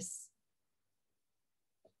serious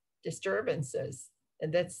disturbances,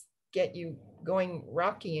 and that's get you going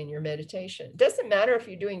rocky in your meditation. Doesn't matter if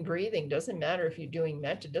you're doing breathing, doesn't matter if you're doing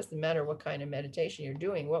metta, doesn't matter what kind of meditation you're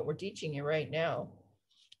doing. What we're teaching you right now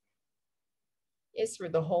is for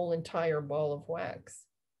the whole entire ball of wax.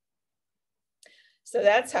 So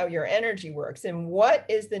that's how your energy works. And what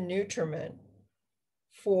is the nutriment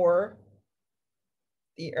for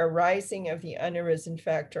the arising of the unarisen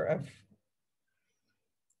factor of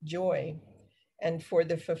joy and for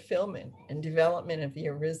the fulfillment and development of the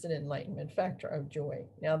arisen enlightenment factor of joy?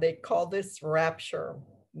 Now they call this rapture.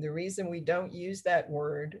 The reason we don't use that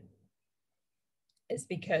word is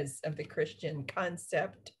because of the Christian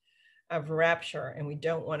concept of rapture, and we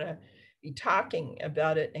don't want to be talking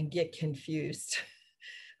about it and get confused.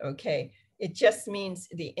 Okay, it just means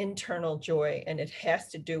the internal joy, and it has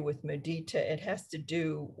to do with mudita. It has to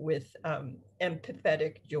do with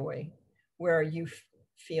empathetic joy, where you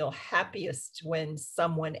feel happiest when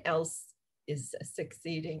someone else is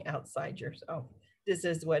succeeding outside yourself. This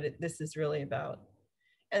is what this is really about.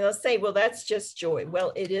 And they'll say, well, that's just joy.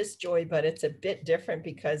 Well, it is joy, but it's a bit different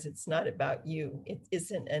because it's not about you. It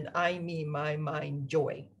isn't an I, me, my, mine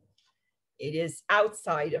joy. It is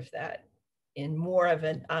outside of that, in more of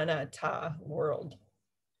an anatta world.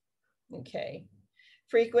 Okay.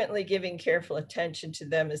 Frequently giving careful attention to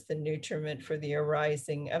them is the nutriment for the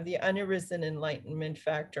arising of the unarisen enlightenment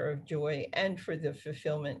factor of joy and for the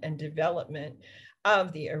fulfillment and development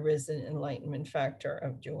of the arisen enlightenment factor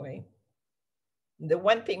of joy. The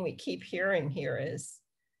one thing we keep hearing here is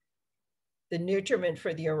the nutriment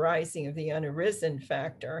for the arising of the unarisen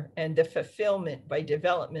factor and the fulfillment by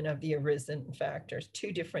development of the arisen factors,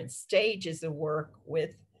 two different stages of work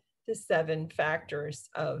with the 7 factors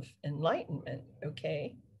of enlightenment,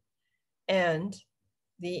 okay? And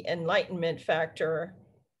the enlightenment factor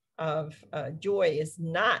of joy is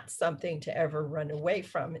not something to ever run away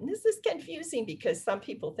from. And this is confusing because some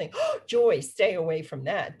people think, oh, joy, stay away from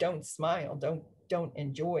that. Don't smile, don't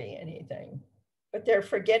enjoy anything. But they're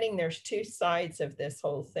forgetting there's 2 sides of this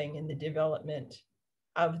whole thing in the development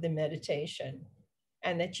of the meditation.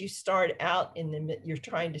 And that you start out you're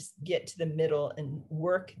trying to get to the middle and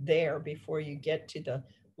work there before you get to the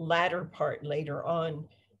latter part later on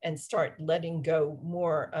and start letting go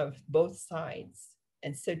more of both sides.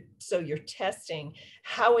 And so you're testing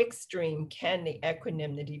how extreme can the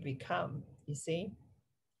equanimity become, you see?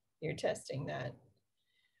 You're testing that.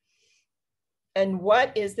 And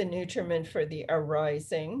what is the nutriment for the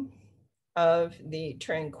arising of the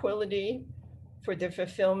tranquility, for the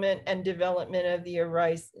fulfillment and development of the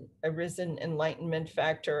arisen enlightenment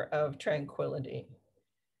factor of tranquility?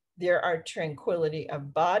 There are tranquility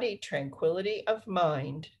of body, tranquility of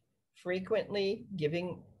mind. Frequently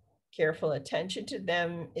giving careful attention to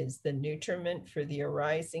them is the nutriment for the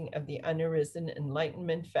arising of the unarisen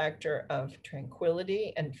enlightenment factor of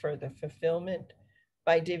tranquility and for the fulfillment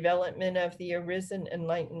by development of the arisen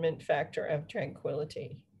enlightenment factor of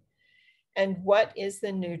tranquility. And what is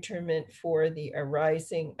the nutriment for the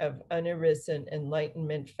arising of unarisen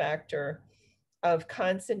enlightenment factor of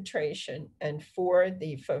concentration and for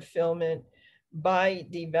the fulfillment by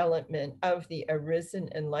development of the arisen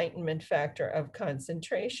enlightenment factor of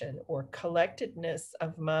concentration or collectedness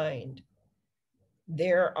of mind?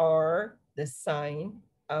 There are the sign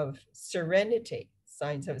of serenity,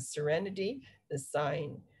 signs of serenity, the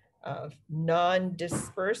sign of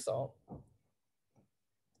non-dispersal.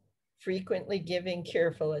 Frequently giving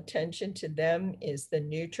careful attention to them is the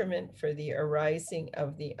nutriment for the arising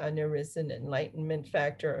of the unarisen enlightenment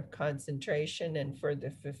factor of concentration and for the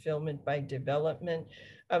fulfillment by development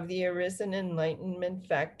of the arisen enlightenment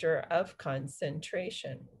factor of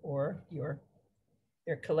concentration, or your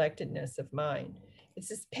collectedness of mind. This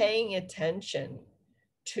is paying attention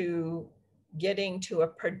to getting to a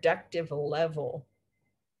productive level.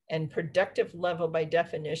 And productive level, by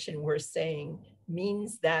definition, we're saying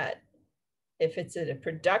means that if it's at a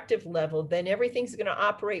productive level, then everything's going to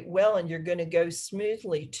operate well and you're going to go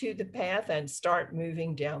smoothly to the path and start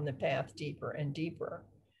moving down the path deeper and deeper.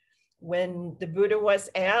 When the Buddha was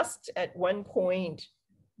asked at one point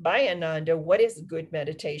by Ananda, what is good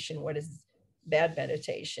meditation? What is bad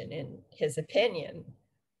meditation? In his opinion,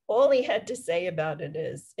 all he had to say about it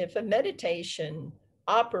is, if a meditation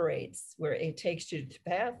operates where it takes you to the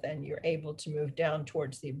path and you're able to move down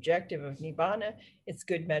towards the objective of Nibbana, it's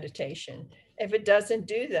good meditation. If it doesn't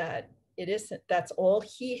do that, it isn't. That's all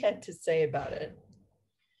he had to say about it.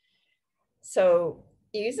 So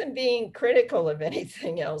he isn't being critical of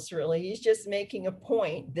anything else, really. He's just making a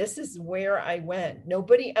point. This is where I went.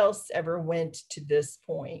 Nobody else ever went to this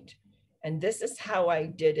point. And this is how I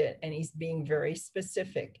did it. And he's being very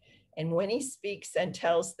specific. And when he speaks and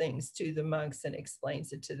tells things to the monks and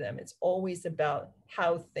explains it to them, it's always about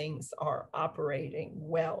how things are operating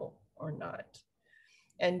well or not.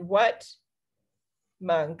 And what,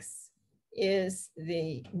 monks, is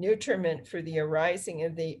the nutriment for the arising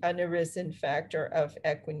of the unarisen factor of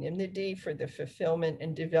equanimity, for the fulfillment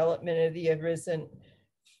and development of the arisen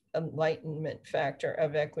enlightenment factor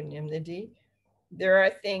of equanimity? There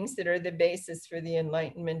are things that are the basis for the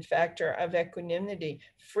enlightenment factor of equanimity.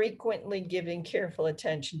 Frequently giving careful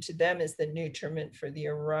attention to them is the nutriment for the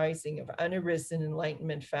arising of unarisen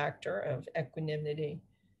enlightenment factor of equanimity,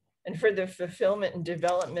 and for the fulfillment and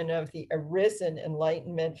development of the arisen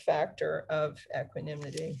enlightenment factor of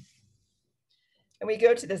equanimity. And we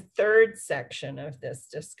go to the third section of this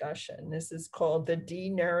discussion. This is called the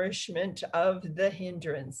denourishment of the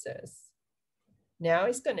hindrances. Now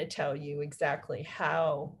he's going to tell you exactly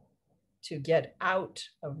how to get out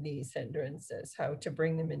of these hindrances, how to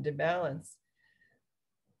bring them into balance.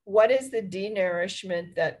 What is the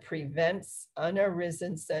denourishment that prevents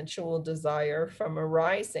unarisen sensual desire from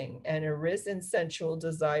arising and arisen sensual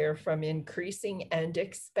desire from increasing and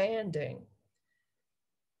expanding?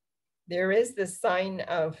 There is the sign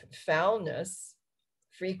of foulness.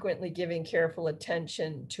 Frequently giving careful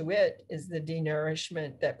attention to it is the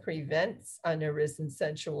denourishment that prevents unarisen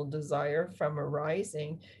sensual desire from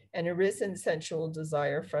arising and arisen sensual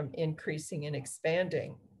desire from increasing and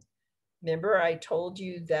expanding. Remember, I told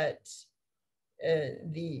you that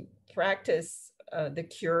the practice, the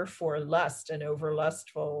cure for lust and over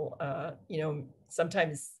lustful,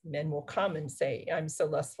 sometimes men will come and say, I'm so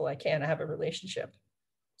lustful, I can't have a relationship.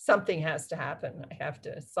 Something has to happen. I have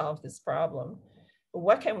to solve this problem. But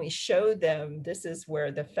what can we show them? This is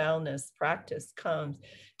where the foulness practice comes,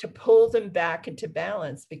 to pull them back into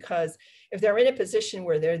balance, because if they're in a position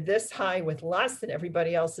where they're this high with lust and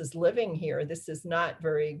everybody else is living here, this is not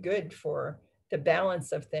very good for the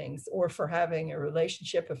balance of things, or for having a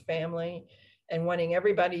relationship, a family, and wanting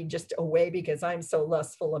everybody just away because I'm so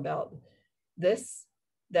lustful about this,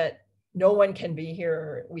 that no one can be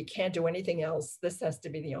here. We can't do anything else. This has to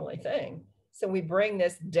be the only thing. So we bring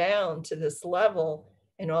this down to this level,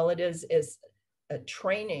 and all it is a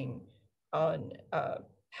training on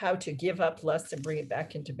how to give up lust and bring it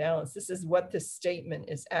back into balance. This is what this statement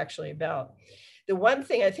is actually about. The one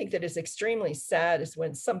thing I think that is extremely sad is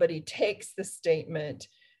when somebody takes the statement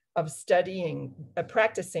of studying,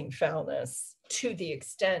 practicing foulness to the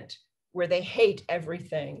extent where they hate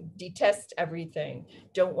everything, detest everything,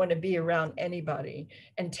 don't want to be around anybody,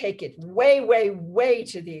 and take it way, way, way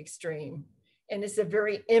to the extreme. And it's a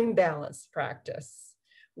very imbalanced practice,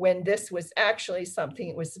 when this was actually something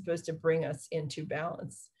that was supposed to bring us into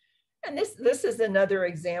balance. And this is another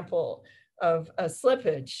example of a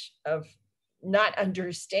slippage, of not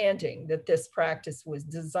understanding that this practice was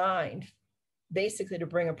designed basically to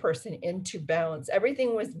bring a person into balance.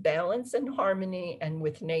 Everything was balance and harmony, and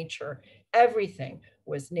with nature. Everything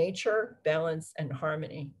was nature, balance, and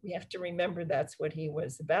harmony. We have to remember that's what he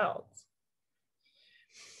was about.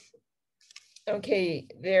 Okay,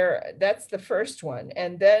 that's the first one.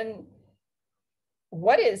 And then,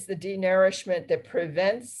 what is the denourishment that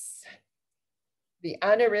prevents the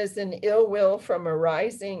unarisen ill will from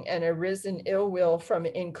arising and arisen ill will from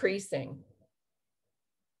increasing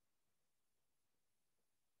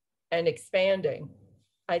and expanding?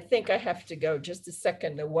 I think I have to go. Just a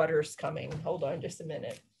second, the water's coming. Hold on just a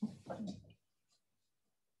minute.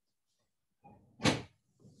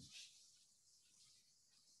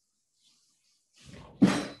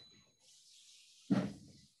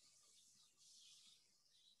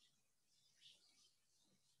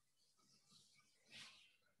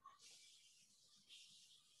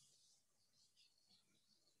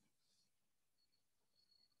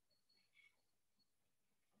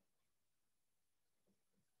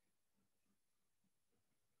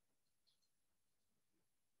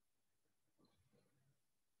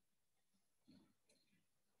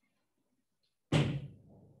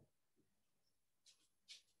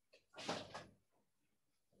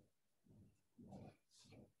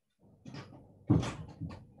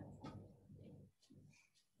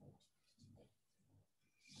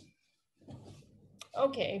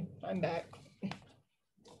 Okay, I'm back.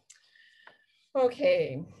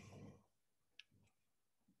 Okay.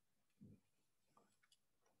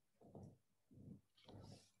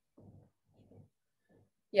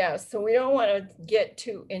 Yeah, so we don't want to get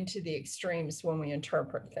too into the extremes when we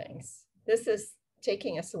interpret things. This is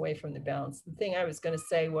taking us away from the balance. The thing I was going to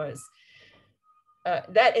say was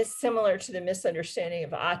that is similar to the misunderstanding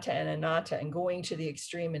of atta and anatta, and going to the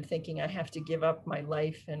extreme and thinking I have to give up my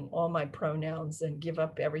life and all my pronouns and give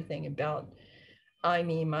up everything about I,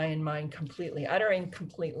 me, my, and mine completely, uttering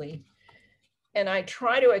completely. And I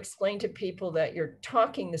try to explain to people that you're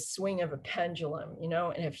talking the swing of a pendulum,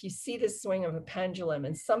 and if you see the swing of a pendulum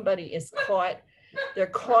and somebody is caught, they're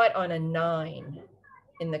caught on a 9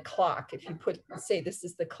 in the clock. If you say this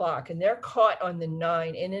is the clock, and they're caught on the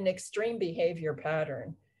 9 in an extreme behavior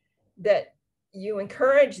pattern, that you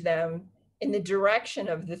encourage them in the direction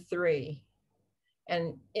of the 3.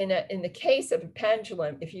 And in the case of a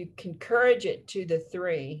pendulum, if you encourage it to the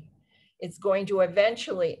 3, it's going to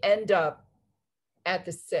eventually end up at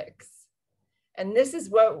the 6. And this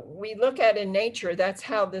is what we look at in nature. That's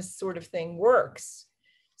how this sort of thing works.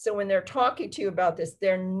 So when they're talking to you about this,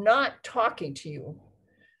 they're not talking to you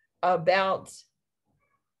about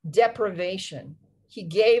deprivation. He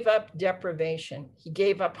gave up deprivation. He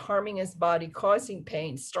gave up harming his body, causing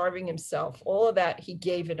pain, starving himself. All of that, he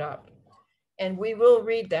gave it up. And we will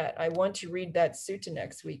read that. I want to read that sutta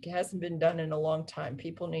next week. It hasn't been done in a long time.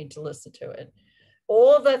 People need to listen to it.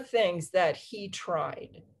 all the things that he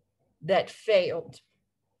tried that failed,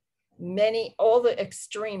 all the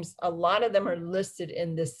extremes, a lot of them are listed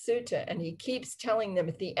in this sutta, and he keeps telling them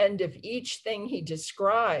at the end of each thing he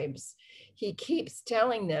describes, he keeps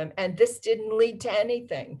telling them, and this didn't lead to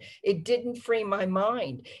anything. It didn't free my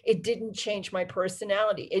mind. It didn't change my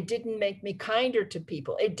personality. It didn't make me kinder to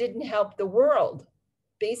people. It didn't help the world.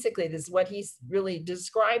 Basically, this is what he's really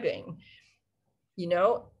describing, you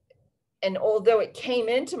know? And although it came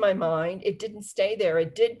into my mind, it didn't stay there.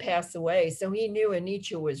 It did pass away. So he knew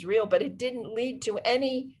anicca was real, but it didn't lead to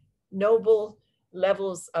any noble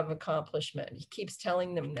levels of accomplishment. He keeps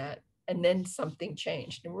telling them that. And then something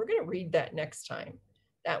changed. And we're going to read that next time.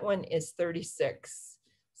 That one is 36.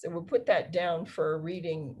 So we'll put that down for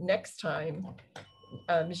reading next time.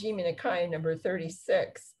 Jhima Nikaya number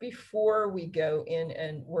 36, before we go in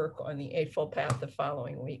and work on the Eightfold Path the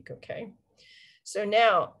following week, okay? So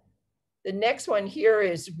now, the next one here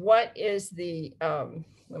is, what is the, I'm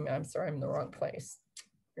sorry, I'm in the wrong place.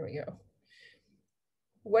 Here we go.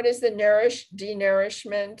 What is the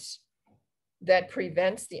denourishment that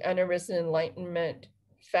prevents the unarisen enlightenment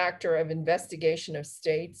factor of investigation of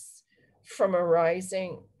states from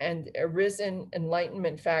arising, and arisen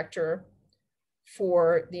enlightenment factor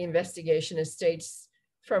for the investigation of states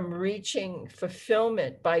from reaching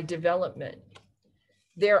fulfillment by development?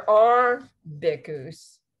 There are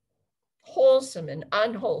bhikkhus, wholesome and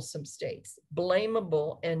unwholesome states,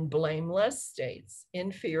 blamable and blameless states,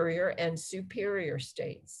 inferior and superior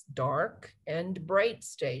states, dark and bright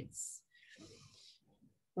states,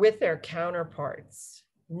 with their counterparts.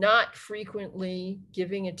 Not frequently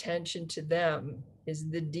giving attention to them is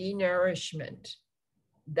the denourishment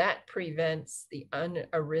that prevents the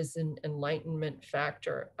unarisen enlightenment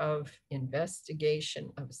factor of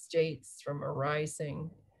investigation of states from arising,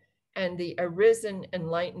 and the arisen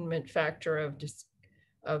enlightenment factor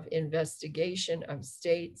of investigation of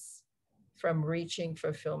states from reaching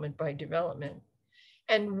fulfillment by development.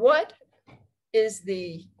 And what is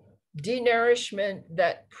the denourishment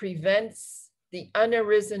that prevents the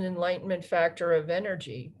unarisen enlightenment factor of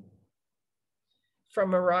energy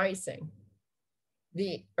from arising?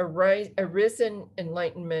 The arisen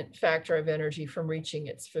enlightenment factor of energy from reaching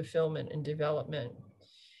its fulfillment and development.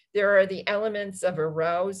 There are the elements of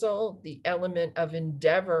arousal, the element of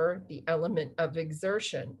endeavor, the element of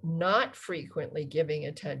exertion. Not frequently giving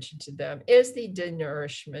attention to them is the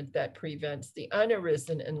denourishment that prevents the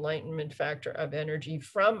unarisen enlightenment factor of energy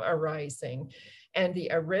from arising, and the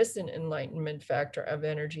arisen enlightenment factor of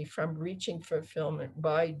energy from reaching fulfillment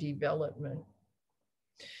by development.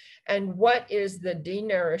 And what is the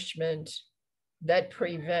denourishment that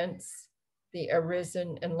prevents the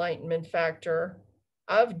arisen enlightenment factor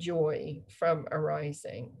of joy from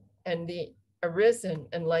arising, and the arisen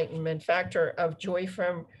enlightenment factor of joy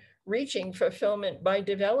from reaching fulfillment by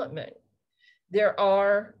development? There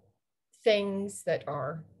are things that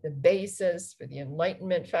are the basis for the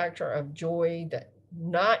enlightenment factor of joy, that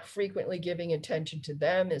not frequently giving attention to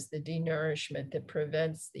them is the denourishment that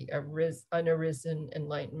prevents the unarisen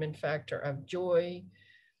enlightenment factor of joy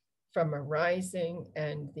from arising,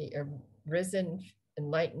 and the arisen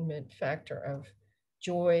enlightenment factor of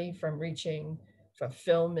joy from reaching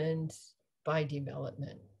fulfillment by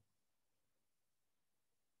development.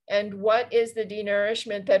 And what is the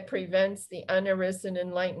denourishment that prevents the unarisen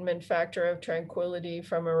enlightenment factor of tranquility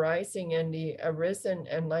from arising, and the arisen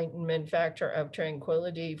enlightenment factor of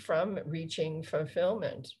tranquility from reaching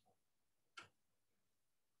fulfillment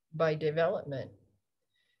by development?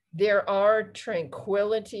 There are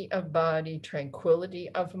tranquility of body, tranquility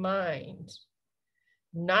of mind.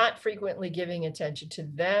 Not frequently giving attention to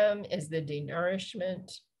them is the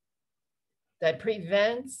denourishment that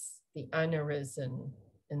prevents the unarisen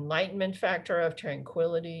enlightenment factor of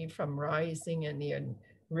tranquility from rising, and the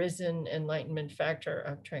arisen enlightenment factor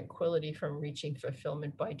of tranquility from reaching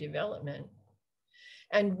fulfillment by development.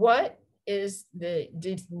 And what is the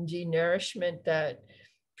denourishment that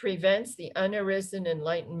prevents the unarisen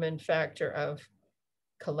enlightenment factor of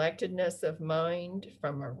collectedness of mind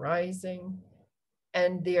from arising,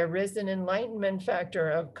 and the arisen enlightenment factor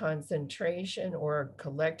of concentration or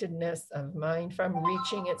collectedness of mind from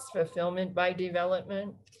reaching its fulfillment by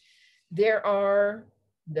development? There are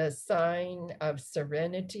the sign of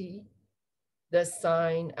serenity, the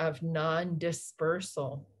sign of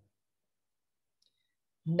non-dispersal.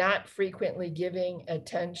 Not frequently giving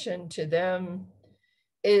attention to them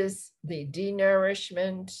is the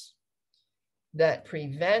denourishment that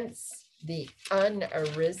prevents the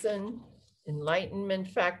unarisen enlightenment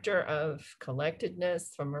factor of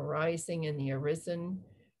collectedness from arising, and the arisen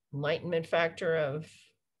enlightenment factor of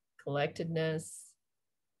collectedness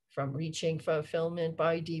from reaching fulfillment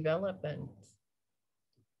by development.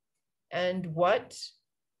 And what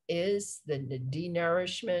is the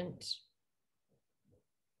denourishment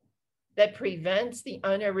that prevents the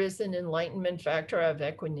unarisen enlightenment factor of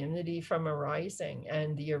equanimity from arising,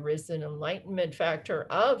 and the arisen enlightenment factor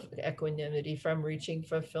of equanimity from reaching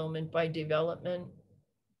fulfillment by development?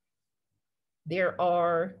 There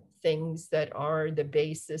are things that are the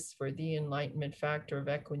basis for the enlightenment factor of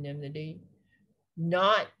equanimity.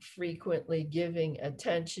 Not frequently giving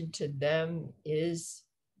attention to them is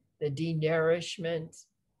the denourishment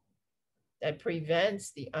that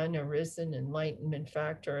prevents the unarisen enlightenment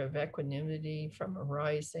factor of equanimity from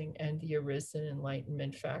arising, and the arisen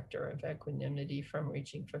enlightenment factor of equanimity from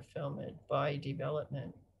reaching fulfillment by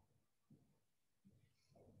development.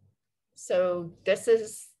 So this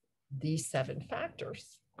is these 7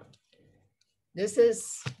 factors. This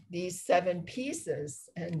is these 7 pieces,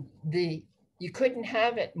 and you couldn't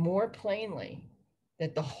have it more plainly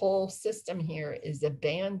that the whole system here is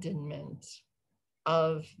abandonment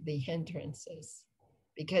of the hindrances,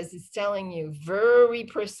 because it's telling you very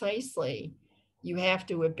precisely you have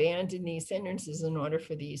to abandon these hindrances in order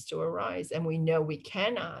for these to arise. And we know we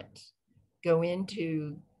cannot go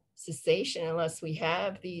into cessation unless we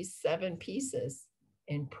have these 7 pieces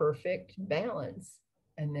in perfect balance,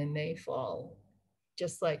 and then they fall,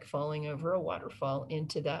 just like falling over a waterfall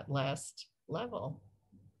into that last level.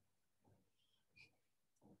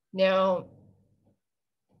 Now,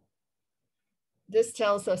 this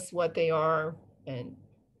tells us what they are and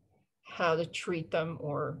how to treat them,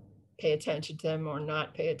 or pay attention to them or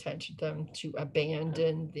not pay attention to them, to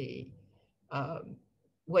abandon the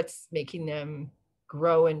what's making them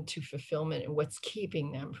grow into fulfillment and what's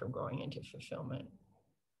keeping them from growing into fulfillment.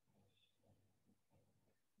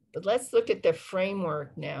 But let's look at the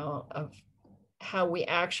framework now of how we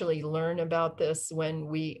actually learn about this when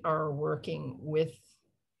we are working with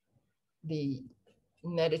the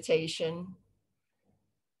meditation,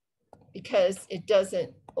 because it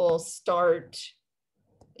doesn't all start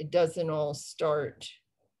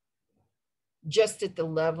just at the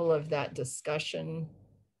level of that discussion.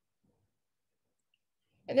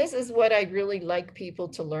 And this is what I really like people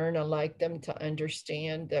to learn. I like them to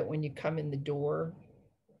understand that when you come in the door,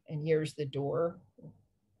 and here's the door,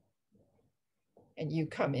 and you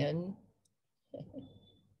come in,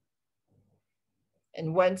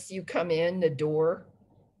 and once you come in the door,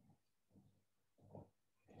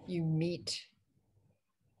 you meet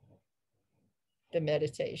the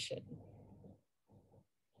meditation.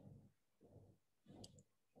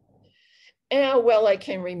 And well, I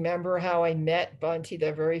can remember how I met Bhante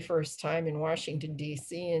the very first time in Washington,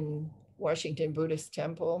 D.C., in Washington Buddhist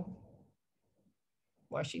Temple,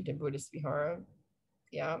 Washington Buddhist Vihara.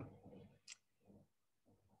 Yeah.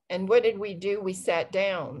 And what did we do? We sat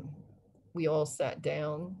down. We all sat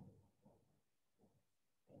down.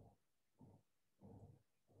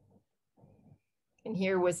 And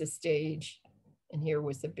here was a stage, and here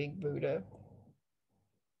was a big Buddha.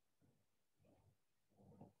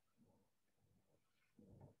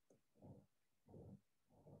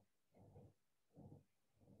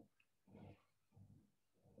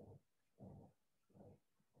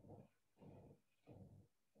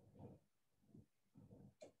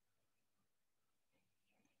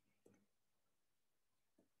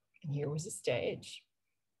 And here was a stage.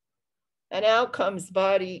 And out comes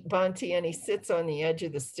Bhante, and he sits on the edge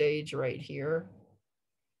of the stage right here.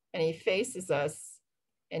 And he faces us,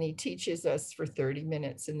 and he teaches us for 30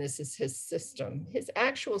 minutes. And this is his system, his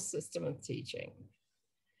actual system of teaching.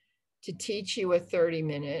 To teach you a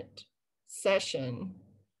 30-minute session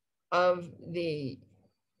of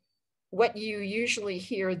what you usually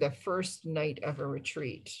hear the first night of a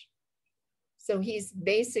retreat. So he's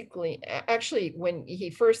basically, actually, when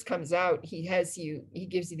he first comes out, he gives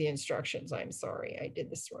you the instructions. I'm sorry, I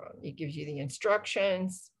did this wrong. He gives you the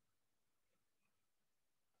instructions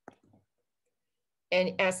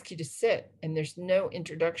and asks you to sit, and there's no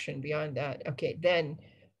introduction beyond that. Okay, then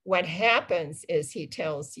what happens is he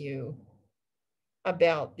tells you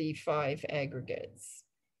about the 5 aggregates.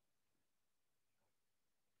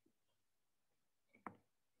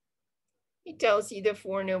 He tells you the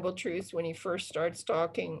 4 Noble Truths when he first starts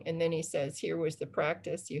talking, and then he says, here was the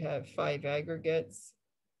practice. You have 5 aggregates.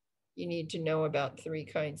 You need to know about 3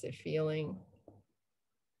 kinds of feeling.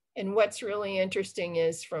 And what's really interesting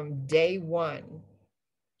is from day 1,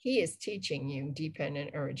 he is teaching you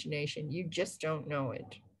dependent origination. You just don't know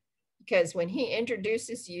it. Because when he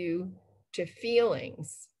introduces you to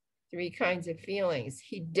feelings, 3 kinds of feelings,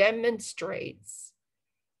 he demonstrates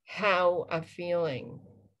how a feeling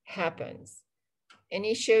happens. And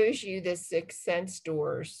he shows you the 6 sense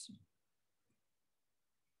doors.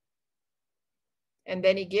 And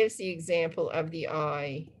then he gives the example of the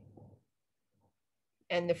eye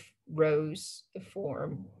and the rose, the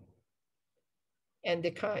form, and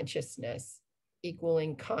the consciousness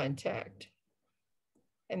equaling contact.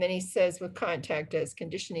 And then he says with contact as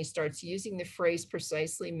condition, he starts using the phrase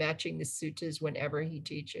precisely matching the suttas whenever he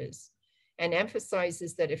teaches, and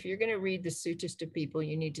emphasizes that if you're going to read the suttas to people,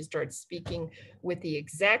 you need to start speaking with the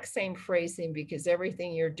exact same phrasing, because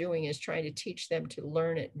everything you're doing is trying to teach them to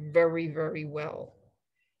learn it very, very well.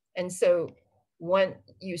 And so when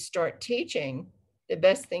you start teaching, the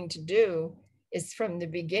best thing to do is from the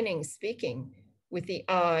beginning speaking with the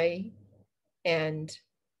I and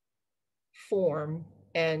form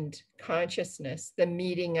and consciousness. The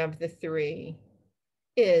meeting of the 3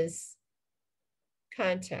 is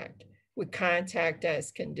contact, with contact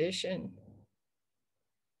as condition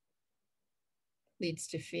leads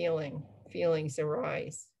to feeling. Feelings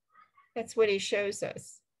arise. That's what he shows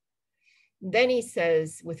us. Then he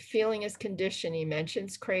says, with feeling as condition, he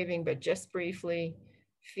mentions craving, but just briefly,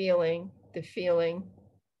 feeling, the feeling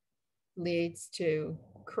leads to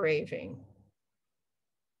craving.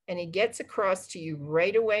 And he gets across to you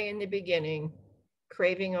right away in the beginning,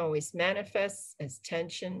 craving always manifests as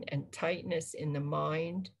tension and tightness in the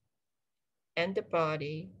mind and the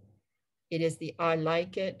body. It is the I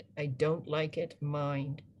like it, I don't like it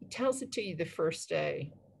mind. He tells it to you the first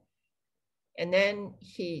day. And then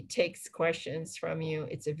he takes questions from you.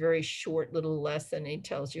 It's a very short little lesson. He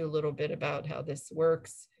tells you a little bit about how this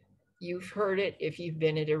works. You've heard it if you've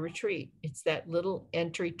been at a retreat. It's that little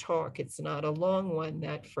entry talk. It's not a long one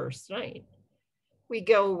that first night. We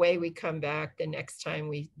go away, we come back. The next time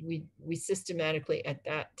we systematically at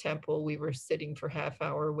that temple, we were sitting for half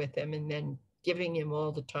hour with him and then giving him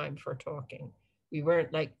all the time for talking. We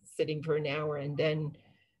weren't like sitting for an hour and then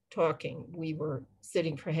talking. We were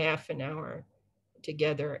sitting for half an hour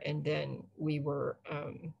together, and then we were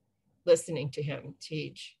listening to him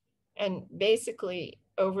teach. And basically,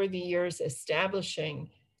 over the years, establishing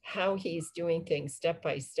how he's doing things step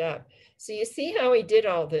by step. So you see how he did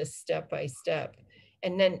all this step by step.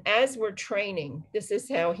 And then as we're training, this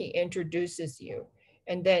is how he introduces you.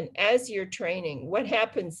 And then as you're training, what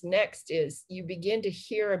happens next is you begin to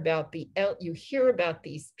hear about you hear about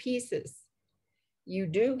these pieces. You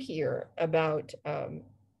do hear about, when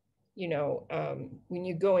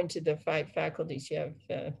you go into the 5 faculties, you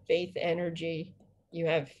have faith energy, you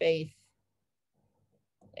have faith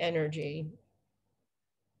energy,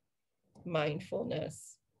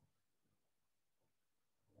 mindfulness,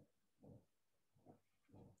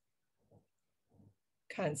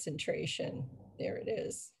 concentration, there it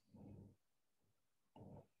is,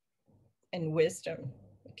 and wisdom,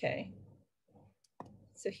 okay?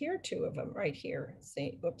 So here are 2 of them right here.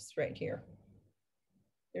 See, whoops, right here.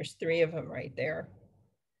 There's 3 of them right there.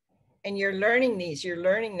 And you're learning these, you're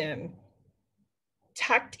learning them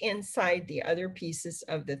tucked inside the other pieces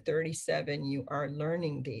of the 37. You are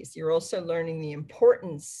learning these. You're also learning the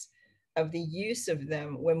importance of the use of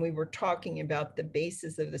them. When we were talking about the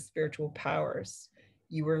basis of the spiritual powers,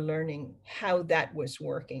 you were learning how that was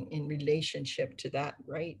working in relationship to that,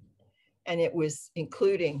 right? And it was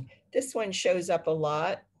including, this one shows up a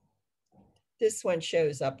lot, this one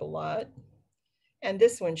shows up a lot, and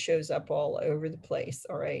this one shows up all over the place,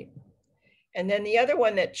 all right? And then the other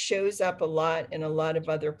one that shows up a lot in a lot of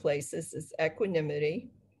other places is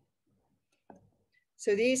equanimity.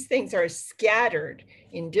 So these things are scattered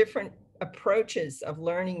in different approaches of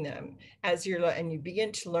learning them as and you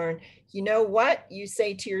begin to learn, you know what? You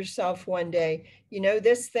say to yourself one day,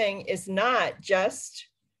 this thing is not just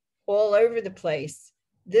all over the place.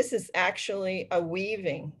 This is actually a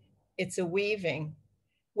weaving. It's a weaving.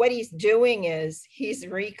 What he's doing is he's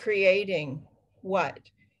recreating what?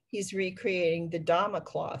 He's recreating the Dhamma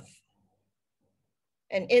cloth.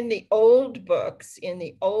 And in the old books,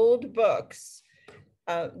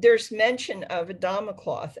 there's mention of a Dhamma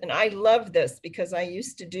cloth. And I love this because I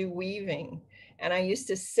used to do weaving, and I used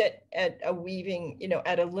to sit at a weaving,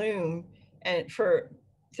 at a loom, and for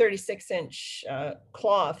 36-inch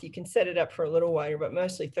cloth, you can set it up for a little wider, but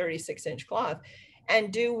mostly 36-inch cloth,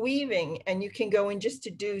 and do weaving. And you can go in just to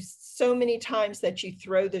do so many times that you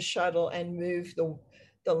throw the shuttle and move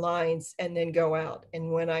the lines and then go out.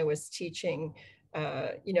 And when I was teaching,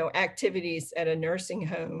 activities at a nursing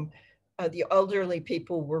home, the elderly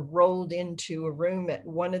people were rolled into a room at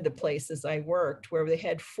one of the places I worked where they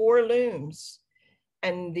had 4 looms.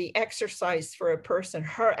 And the exercise for a person,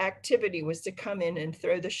 her activity was to come in and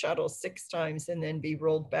throw the shuttle 6 times and then be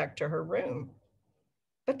rolled back to her room.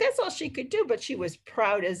 But that's all she could do. But she was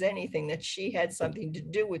proud as anything that she had something to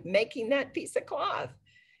do with making that piece of cloth.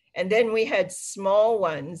 And then we had small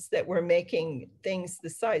ones that were making things the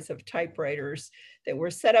size of typewriters that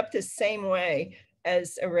were set up the same way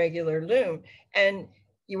as a regular loom. And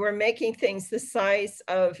you were making things the size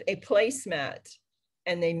of a placemat,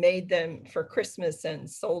 and they made them for Christmas and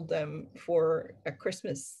sold them for a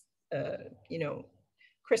Christmas,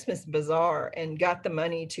 Christmas bazaar, and got the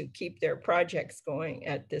money to keep their projects going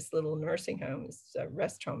at this little nursing home, a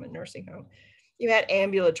rest home and nursing home. You had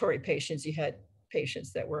ambulatory patients, you had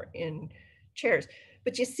patients that were in chairs.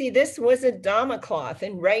 But you see, this was a Dhamma cloth,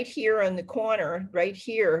 and right here on the corner, right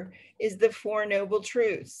here, is the Four Noble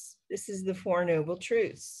Truths. This is the Four Noble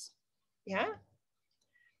Truths. Yeah?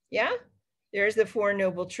 Yeah? There's the Four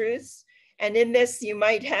Noble Truths. And in this, you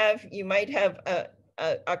might have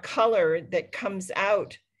a color that comes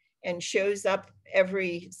out and shows up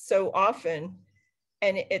every so often,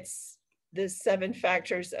 and it's the Seven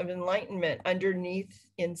Factors of Enlightenment underneath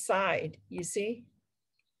inside, you see?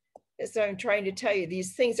 So I'm trying to tell you,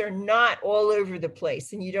 these things are not all over the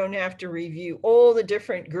place, and you don't have to review all the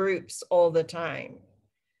different groups all the time.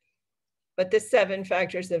 But the Seven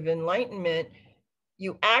Factors of Enlightenment,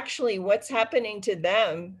 you actually, what's happening to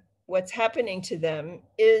them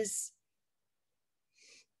is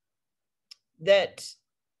that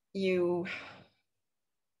you,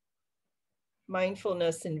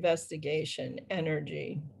 mindfulness, investigation,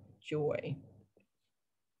 energy, joy,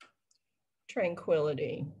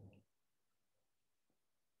 tranquility,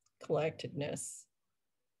 collectedness,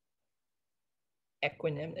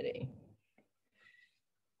 equanimity.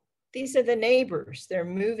 These are the neighbors. They're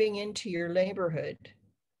moving into your neighborhood.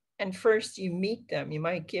 And first you meet them. You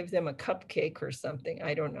might give them a cupcake or something.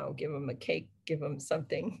 I don't know, give them a cake, give them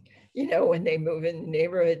something, when they move in the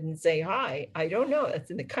neighborhood and say hi. I don't know,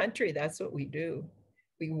 that's in the country, that's what we do.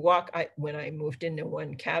 We walk, when I moved into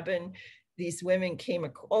one cabin, these women came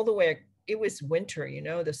all the way, it was winter,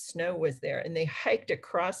 the snow was there, and they hiked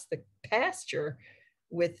across the pasture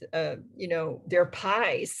with, their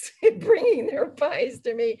pies, bringing their pies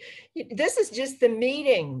to me. This is just the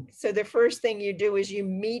meeting. So the first thing you do is you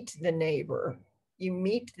meet the neighbor.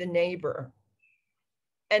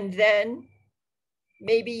 And then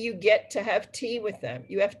maybe you get to have tea with them.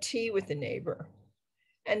 You have tea with the neighbor.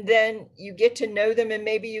 And then you get to know them, and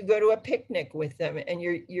maybe you go to a picnic with them, and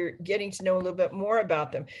you're getting to know a little bit more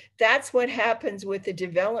about them. That's what happens with the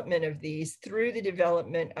development of these, through the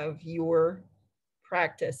development of your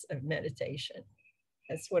practice of meditation.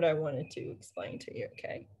 That's what I wanted to explain to you,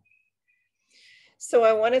 okay? So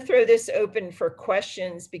I want to throw this open for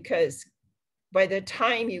questions, because by the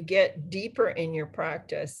time you get deeper in your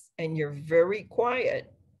practice and you're very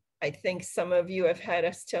quiet, I think some of you have had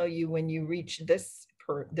us tell you, when you reach this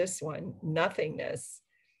one, nothingness.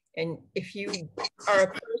 And if you are a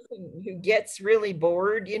person who gets really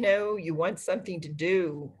bored, you want something to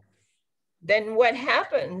do, then what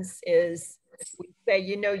happens is we say,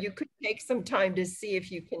 you could take some time to see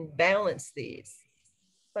if you can balance these.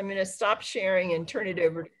 So I'm going to stop sharing and turn it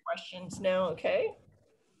over to questions now, okay?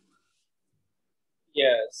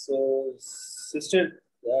 Yeah, so sister,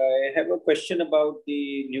 I have a question about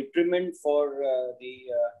the nutriment for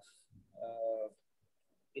the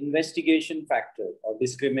investigation factor or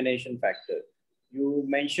discrimination factor. You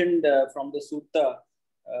mentioned from the sutta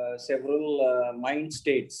several mind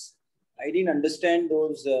states. I didn't understand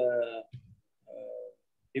those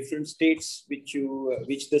different states which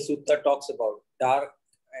the sutta talks about. Dark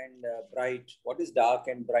and bright. What is dark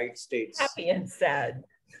and bright states? Happy and sad.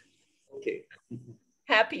 Okay.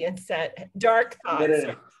 Happy and sad. Dark thoughts.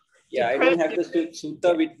 Yeah, I don't have the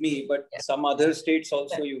sutta with me, but some other states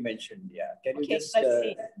also you mentioned. Yeah, can you just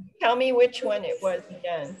tell me which one it was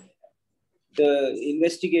again? The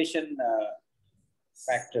investigation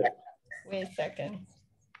factor. Wait a second.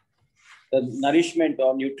 The nourishment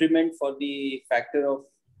or nutriment for the factor of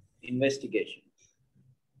investigation.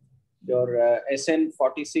 Your SN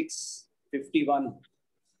 4651.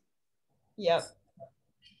 Yep.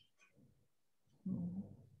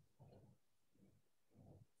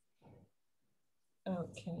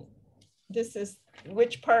 Okay. This is,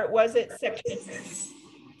 which part was it?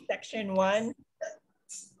 Section 1?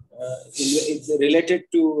 It's related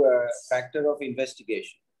to factor of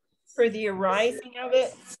investigation. For the arising of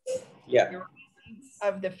it? Yeah.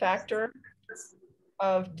 Of the factor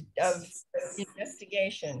of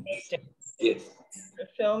investigation. Yes.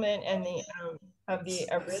 Fulfillment and the of the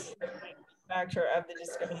original factor of the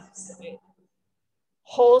discrimination state.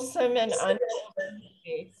 Wholesome and unwholesome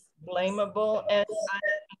states, blamable and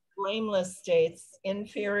blameless states,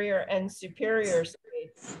 inferior and superior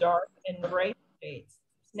states, dark and bright states.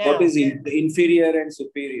 Now, what is inferior and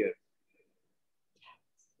superior?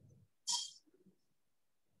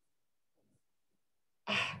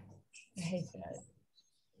 I hate that.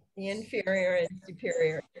 The inferior and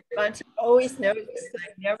superior. Khanti always knows this.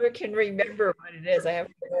 I never can remember what it is. I have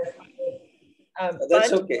to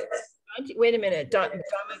That's okay. Khanti, wait a minute. Dhamma,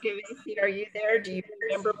 are you there? Do you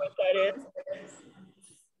remember what that is?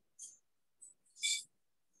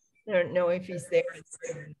 I don't know if he's there.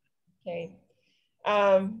 Okay.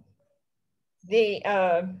 The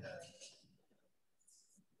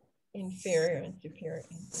inferior and superior.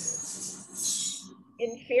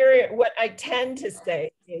 Inferior, what I tend to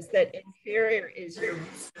say is that inferior is your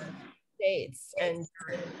states and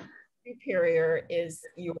superior is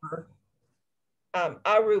your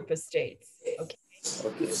arupa states. Okay.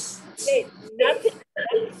 Okay. Nothing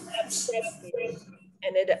upsets you.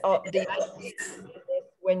 And the idea is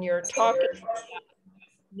when you're talking about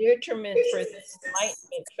nutriment for the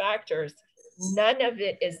enlightenment factors, none of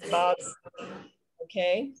it is bothered.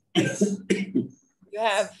 Okay. You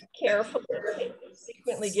have careful,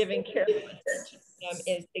 frequently giving careful attention to them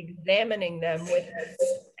is examining them with a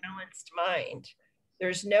balanced mind.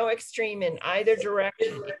 There's no extreme in either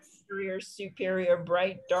direction, inferior, superior,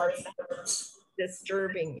 bright, dark,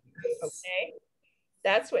 disturbing you, okay?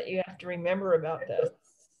 That's what you have to remember about this.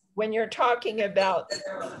 When you're talking about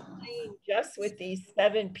playing just with these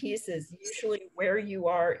 7 pieces, usually where you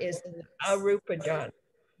are is in the arupa jhana,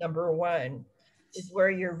 number 1. Is where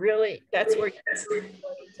you're really, that's where you're going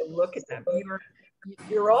to look at them.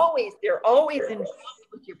 They're always involved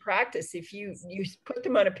with your practice. If you put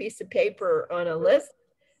them on a piece of paper on a list,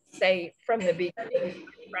 say from the beginning,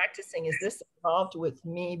 practicing, is this involved with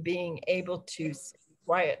me being able to sit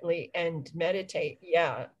quietly and meditate?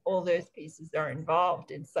 Yeah, all those pieces are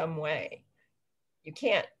involved in some way. You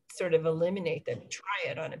can't sort of eliminate them.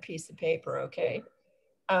 Try it on a piece of paper, okay?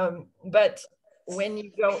 But when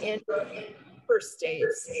you go into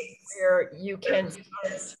states where you can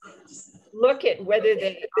look at whether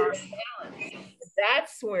they are balanced,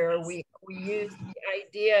 that's where we use the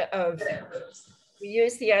idea of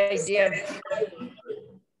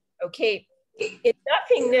okay, in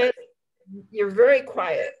nothingness, you're very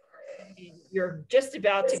quiet. You're just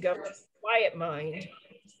about to go quiet mind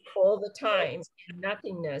all the time in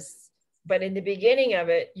nothingness. But in the beginning of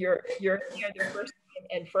it, you're here the first time,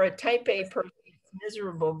 and for a type A person,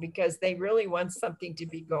 miserable because they really want something to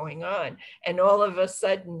be going on, and all of a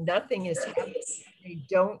sudden nothing is happening. They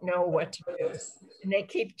don't know what to do, and they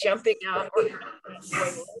keep jumping out or going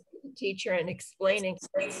to the teacher and explaining,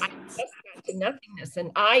 I just got to nothingness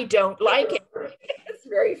and I don't like it. It's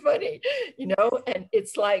very funny, you know, and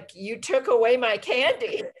it's like you took away my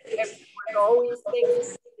candy. Everyone always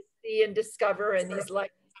thinks to see and discover, and these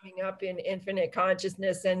lights coming up in infinite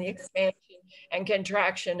consciousness and the expansion and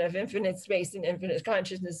contraction of infinite space and infinite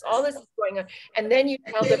consciousness. All this is going on. And then you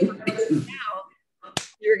tell the person, now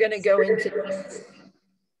you're going to go into,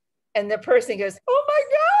 and the person goes, oh my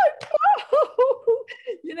God, oh!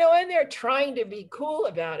 You know, and they're trying to be cool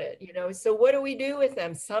about it, you know. So what do we do with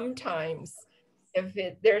them? Sometimes if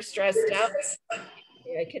they're stressed out,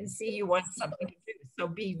 I can see you want something to do. So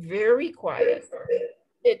be very quiet.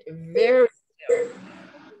 It very still.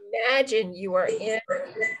 Imagine you are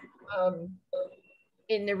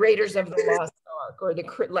in the Raiders of the Lost Ark or the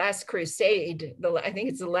Last Crusade. I think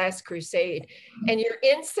it's the Last Crusade, and you're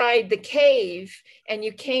inside the cave, and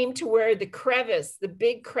you came to where the crevice, the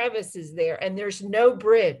big crevice, is there, and there's no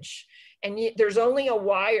bridge. And there's only a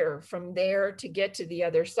wire from there to get to the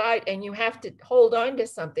other side, and you have to hold on to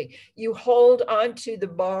something. You hold on to the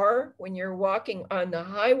bar when you're walking on the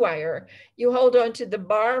high wire. You hold on to the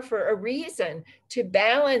bar for a reason, to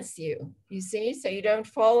balance you, you see, so you don't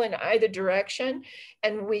fall in either direction.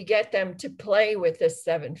 And we get them to play with the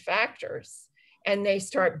 7 factors. And they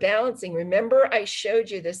start balancing. Remember, I showed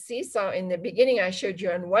you the seesaw in the beginning. I showed you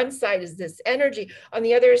on one side is this energy, on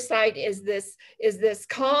the other side is this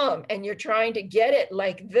calm, and you're trying to get it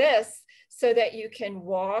like this so that you can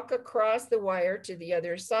walk across the wire to the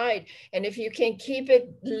other side. And if you can keep it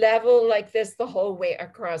level like this the whole way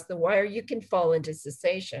across the wire, you can fall into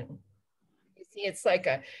cessation. See, it's like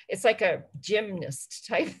a gymnast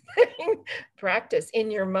type thing, practice in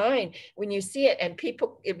your mind when you see it. And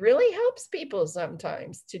people, it really helps people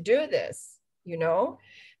sometimes to do this, you know,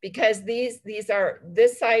 because this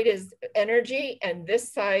side is energy and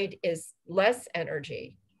this side is less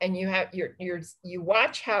energy. And you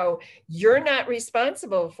watch how you're not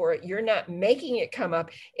responsible for it. You're not making it come up.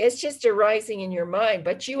 It's just arising in your mind,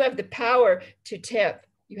 but you have the power to tip.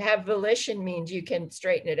 You have volition, means you can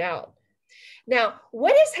straighten it out. Now,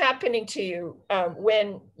 what is happening to you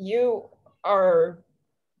when you are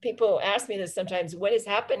people ask me this sometimes, what is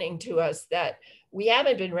happening to us that we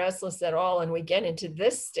haven't been restless at all and we get into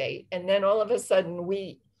this state, and then all of a sudden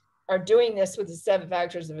we are doing this with the 7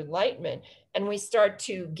 factors of enlightenment and we start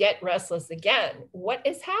to get restless again. What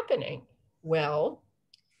is happening? Well,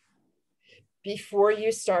 before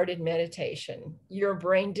you started meditation, your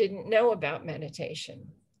brain didn't know about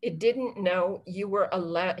meditation. It didn't know you were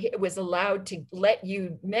allowed, it was allowed to let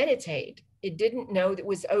you meditate. It didn't know that it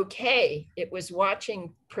was okay. It was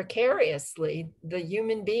watching precariously the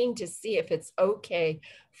human being to see if it's okay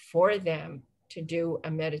for them to do a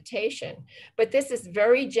meditation. But this is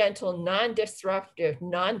very gentle, non-disruptive,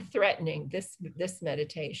 non-threatening, this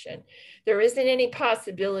meditation. There isn't any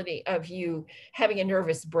possibility of you having a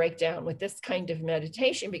nervous breakdown with this kind of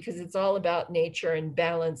meditation, because it's all about nature and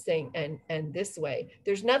balancing and this way.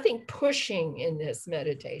 There's nothing pushing in this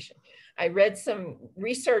meditation. I read some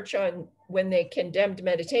research on when they condemned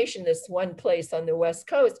meditation, this one place on the West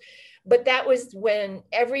Coast, but that was when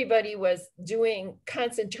everybody was doing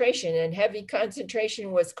concentration, and heavy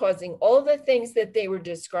concentration was causing all the things that they were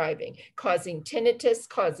describing, causing tinnitus,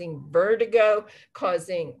 causing vertigo,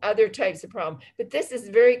 causing other types of problems. But this is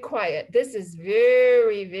very quiet. This is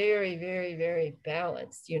very, very, very, very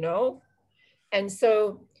balanced, you know? And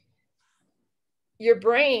so your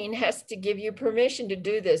brain has to give you permission to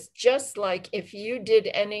do this, just like if you did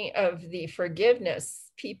any of the forgiveness.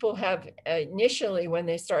 People have initially, when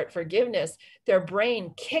they start forgiveness, their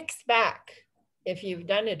brain kicks back if you've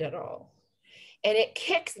done it at all. And it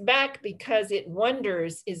kicks back because it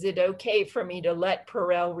wonders, is it okay for me to let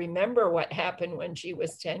Perel remember what happened when she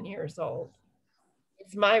was 10 years old?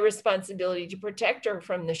 It's my responsibility to protect her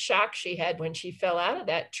from the shock she had when she fell out of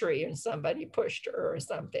that tree and somebody pushed her or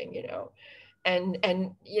something, you know. And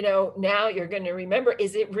you know, now you're going to remember,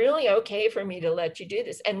 is it really okay for me to let you do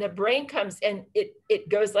this? And the brain comes and it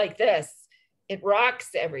goes like this. It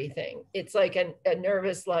rocks everything. It's like a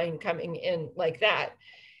nervous line coming in like that.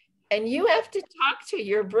 And you have to talk to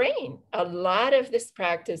your brain. A lot of this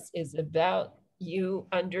practice is about you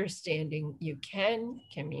understanding you can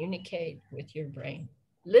communicate with your brain.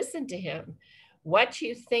 Listen to him. What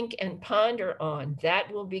you think and ponder on,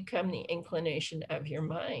 that will become the inclination of your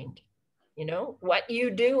mind. You know, what you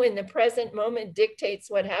do in the present moment dictates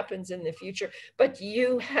what happens in the future, but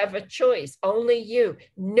you have a choice. Only you.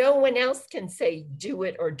 No one else can say do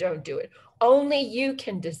it or don't do it. Only you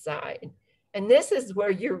can decide. And this is where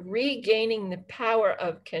you're regaining the power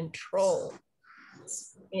of control.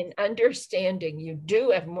 In understanding you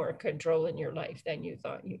do have more control in your life than you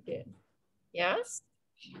thought you did. Yes?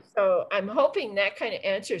 So I'm hoping that kind of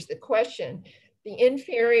answers the question. The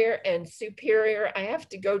inferior and superior, I have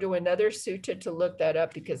to go to another sutta to look that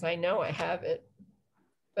up because I know I have it,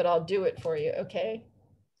 but I'll do it for you, okay?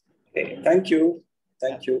 Okay, thank you.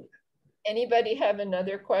 Thank you. Anybody have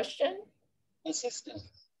another question? Sister.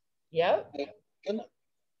 Yeah. Can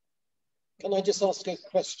I just ask a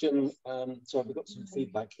question? Sorry, we've got some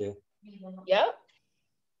feedback here. Yeah.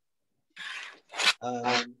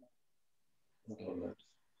 I'm going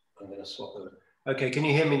to swap them. Okay, can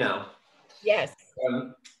you hear me now? Yes.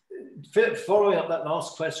 Following up that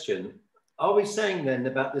last question, are we saying then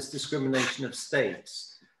about this discrimination of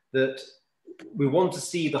states that we want to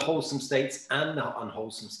see the wholesome states and the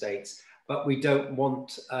unwholesome states, but we don't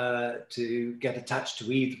want to get attached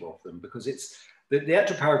to either of them? Because it's the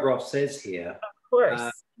actual paragraph says here of course.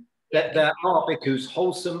 That there are bhikkhus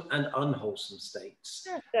wholesome and unwholesome states.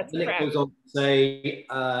 That's and it goes on to say,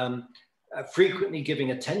 frequently giving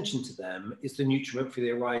attention to them is the nutriment for the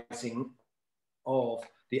arising of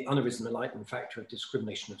the unarisen enlightenment factor of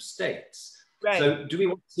discrimination of states. Right. So do we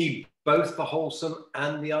want to see both the wholesome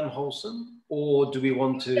and the unwholesome, or do we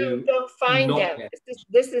want to don't find them?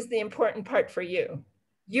 This is the important part for you.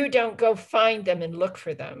 You don't go find them and look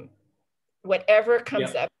for them. Whatever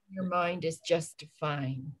comes up in your mind is just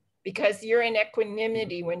fine, because you're in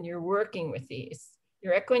equanimity when you're working with these.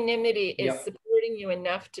 Your equanimity is supporting you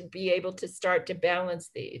enough to be able to start to balance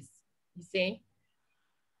these. You see?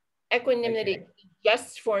 Equanimity is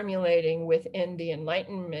just formulating within the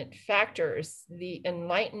enlightenment factors. The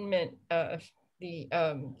enlightenment, the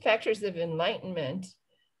factors of enlightenment,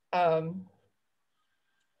 the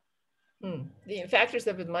factors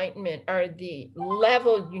of enlightenment are the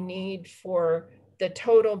level you need for the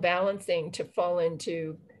total balancing to fall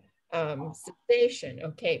into cessation.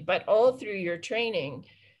 Okay, but all through your training,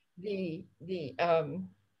 these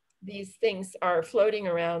things are floating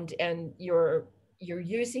around, and you're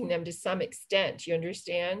using them to some extent. You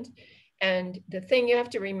understand? And the thing you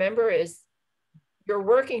have to remember is you're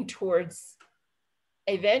working towards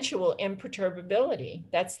eventual imperturbability.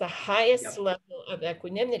 That's the highest level of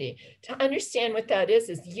equanimity. To understand what that is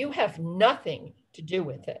you have nothing to do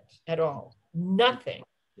with it at all. Nothing.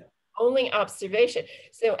 Only observation.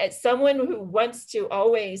 So as someone who wants to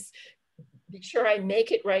always be sure I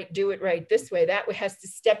make it right, do it right this way, that has to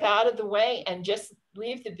step out of the way and just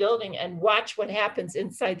leave the building and watch what happens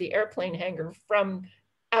inside the airplane hangar from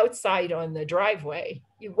outside on the driveway.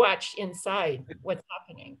 You watch inside what's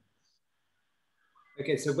happening.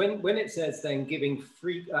 Okay, so when it says then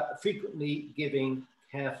frequently giving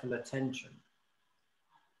careful attention,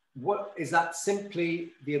 what is that?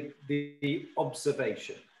 Simply the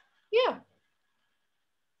observation? Yeah.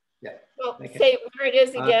 Yeah. Well, okay. say where it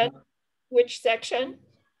is again. Which section?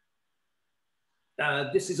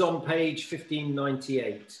 This is on page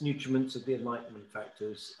 1598, Nutriments of the Enlightenment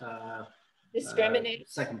Factors. Discrimination.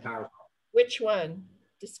 Second paragraph. Which one?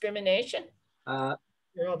 Discrimination?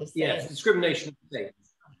 They're all the same. Yes, discrimination of states.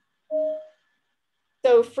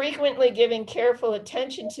 So frequently giving careful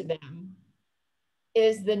attention to them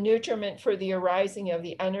is the nutriment for the arising of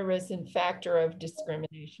the unarisen factor of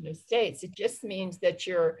discrimination of states. It just means that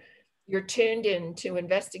you're tuned in to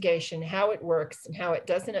investigation, how it works and how it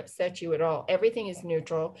doesn't upset you at all. Everything is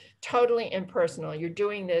neutral, totally impersonal. You're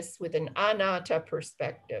doing this with an anatta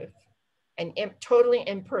perspective, an totally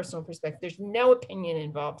impersonal perspective. There's no opinion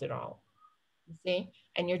involved at all, you see?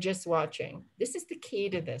 And you're just watching. This is the key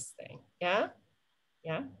to this thing, yeah?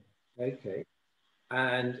 Yeah. Okay.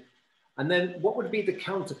 And then what would be the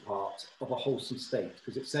counterpart of a wholesome state?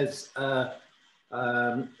 Because it says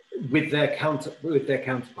with their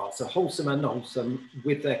counterparts. So wholesome and unwholesome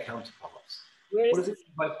with their counterparts. What does it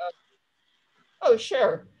mean by? Oh,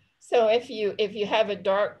 sure. So if you have a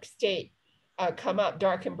dark state come up,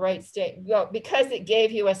 dark and bright state, well, because it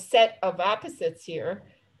gave you a set of opposites here,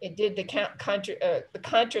 it did the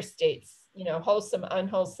contra states, you know, wholesome,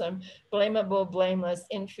 unwholesome, blamable, blameless,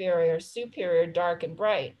 inferior, superior, dark and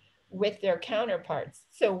bright with their counterparts.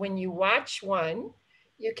 So when you watch one,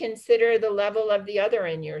 you consider the level of the other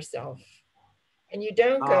in yourself. And you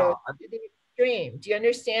don't go to the extreme. Do you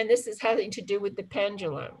understand? This is having to do with the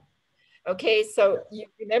pendulum. Okay, so you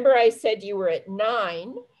remember I said you were at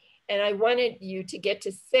 9 and I wanted you to get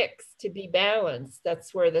to 6 to be balanced.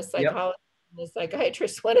 That's where the psychologist and the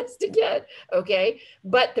psychiatrist want us to get, okay?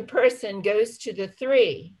 But the person goes to the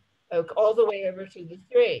 3, okay, all the way over to the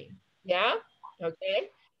 3, yeah? Okay,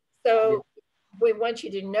 so we want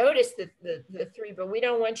you to notice the 3, but we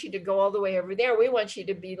don't want you to go all the way over there. We want you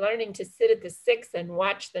to be learning to sit at the 6 and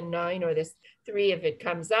watch the 9 or the 3 if it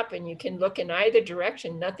comes up, and you can look in either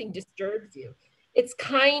direction. Nothing disturbs you. It's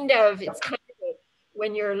kind of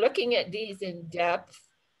when you're looking at these in depth,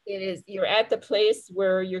 you're at the place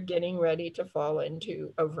where you're getting ready to fall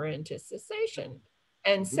over into cessation.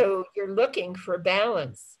 And so you're looking for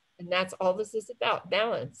balance. And that's all this is about,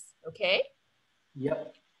 balance, okay?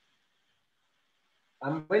 Yep.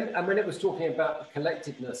 And when it was talking about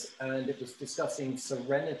collectedness and it was discussing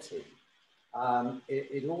serenity,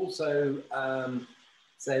 it also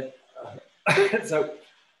said, so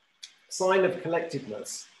sign of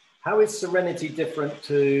collectedness. How is serenity different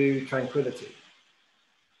to tranquility?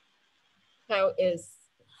 How is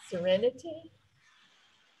serenity?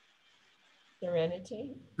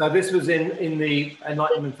 Serenity? So this was in the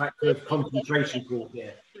Enlightenment Factor of Concentration course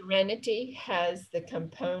here. Serenity has the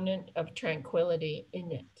component of tranquility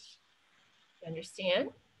in it. You understand?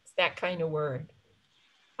 It's that kind of word.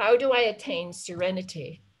 How do I attain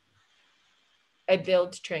serenity? I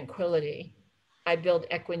build tranquility. I build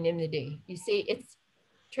equanimity. You see,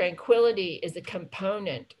 tranquility is a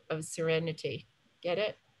component of serenity. Get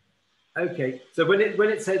it? Okay, so when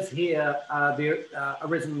it says here the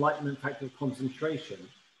arisen enlightenment factor of concentration,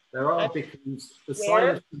 there are becomes the sign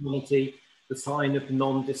of serenity, the sign of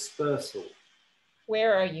non-dispersal.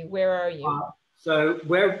 Where are you? Where are you? So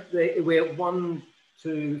we're 1,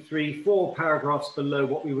 2, 3, 4 paragraphs below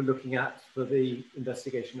what we were looking at for the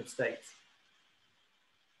investigation of states.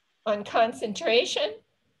 On concentration?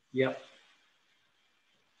 Yep.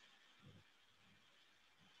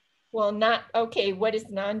 Well, okay, what does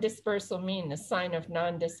non-dispersal mean? The sign of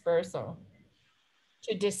non-dispersal.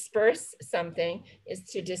 To disperse something is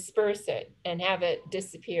to disperse it and have it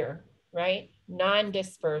disappear, right?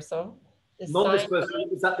 Non-dispersal.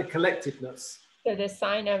 Non-dispersal, is that the collectiveness? So the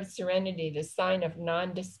sign of serenity, the sign of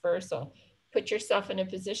non-dispersal. Put yourself in a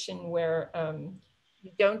position where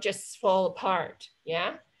you don't just fall apart,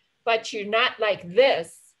 yeah? But you're not like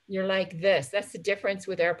this, you're like this. That's the difference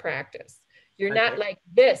with our practice. You're not like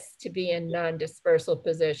this to be in non-dispersal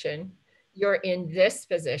position. you're in this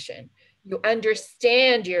position. You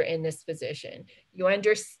understand you're in this position. You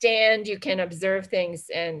understand you can observe things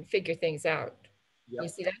and figure things out. Yep. You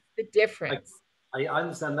see, that's the difference. I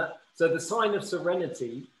understand that. So the sign of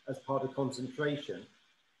serenity as part of concentration,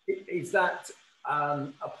 is that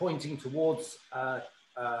pointing towards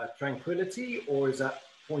tranquility, or is that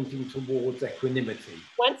pointing towards equanimity?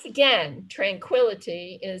 Once again,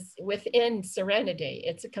 tranquility is within serenity.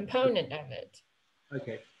 It's a component of it.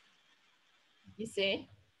 Okay. You see?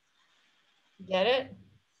 Get it?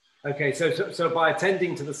 Okay, so by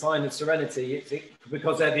attending to the sign of serenity,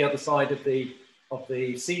 because they're the other side of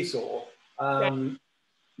the seesaw, right.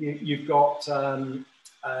 You've got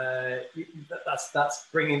that's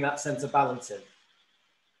bringing that sense of balance in.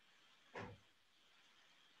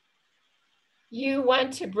 You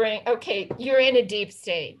want to bring, okay, you're in a deep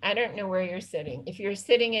state. I don't know where you're sitting. If you're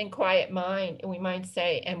sitting in quiet mind, we might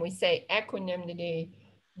say, and we say equanimity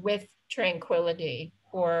with tranquility,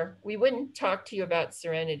 or we wouldn't talk to you about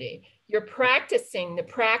serenity. You're practicing the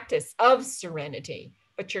practice of serenity,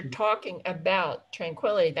 but you're talking about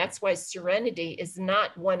tranquility. That's why serenity is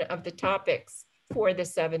not one of the topics for the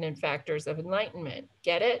 7 Factors of Enlightenment.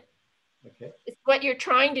 Get it? Okay. It's what you're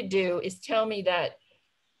trying to do is tell me that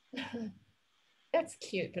that's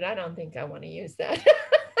cute, but I don't think I want to use that.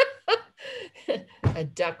 A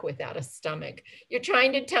duck without a stomach. You're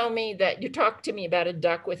trying to tell me that you talk to me about a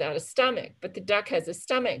duck without a stomach, but the duck has a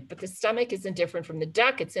stomach, but the stomach isn't different from the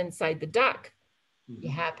duck. It's inside the duck. You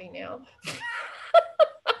happy now?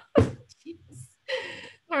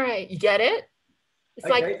 All right, you get it? It's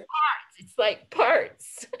okay. Like parts. It's like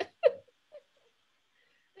parts.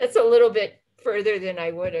 That's a little bit further than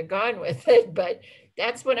I would have gone with it, but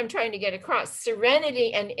that's what I'm trying to get across.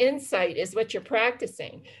 Serenity and insight is what you're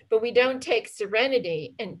practicing, but we don't take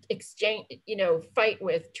serenity and exchange, fight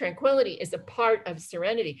with tranquility is a part of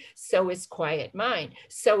serenity. So is quiet mind.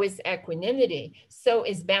 So is equanimity. So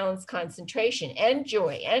is balanced concentration and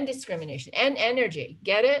joy and discrimination and energy.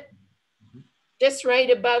 Get it? Just right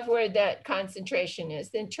above where that concentration is,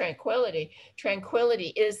 then tranquility. Tranquility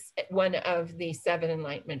is one of the 7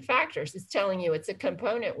 enlightenment factors. It's telling you it's a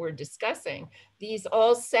component we're discussing.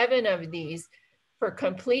 All 7 of these for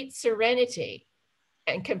complete serenity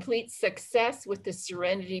and complete success with the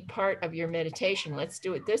serenity part of your meditation. Let's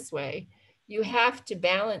do it this way. You have to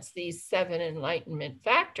balance these 7 enlightenment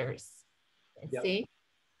factors. Yep. See?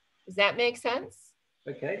 Does that make sense?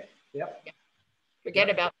 Okay. Yep.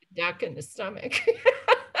 Forget about the duck and the stomach.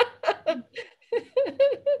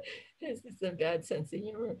 This is a bad sense of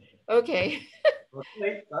humor. Okay.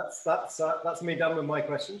 Okay, that's me done with my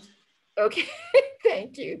questions. Okay,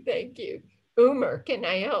 thank you. Umar, can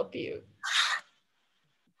I help you?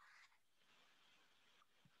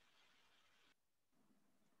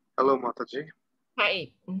 Hello, Mataji.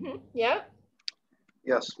 Hi. Yeah.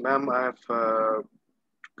 Yes, ma'am. I've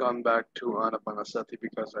gone back to Anapanasati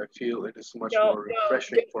because I feel it is much more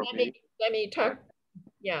refreshing for me. Let me talk.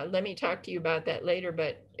 Yeah, let me talk to you about that later,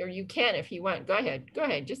 or you can if you want. Go ahead.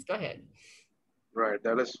 Just go ahead. Right.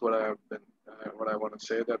 That is what what I want to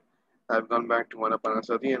say, that I've gone back to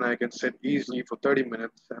Anapanasati and I can sit easily for 30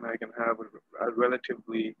 minutes and I can have a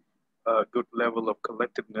relatively good level of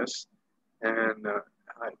collectedness, and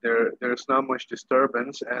there's not much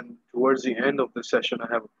disturbance. And towards the end of the session, I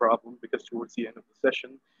have a problem because towards the end of the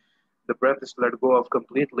session, the breath is let go of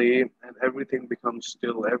completely and everything becomes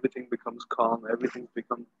still, everything becomes calm, everything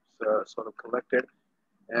becomes sort of collected,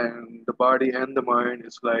 and the body and the mind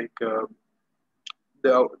is like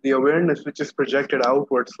the awareness which is projected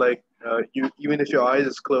outwards, like you, even if your eyes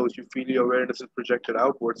is closed, you feel your awareness is projected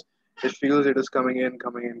outwards. It feels it is coming in,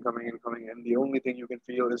 and the only thing you can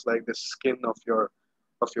feel is like the skin of your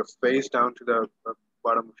face down to the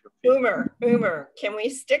bottom of your feet. Umar, can we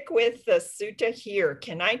stick with the sutta here?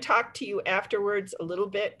 Can I talk to you afterwards a little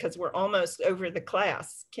bit? Because we're almost over the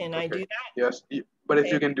class. Can I do that? Yes, but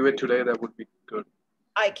if you can do it today, that would be good.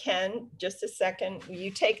 I can. Just a second. Will you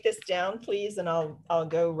take this down, please? And I'll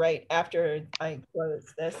go right after I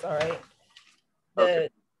close this. All right.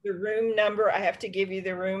 The room number, I have to give you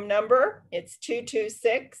the room number. It's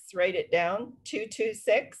 226. Write it down.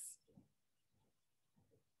 226.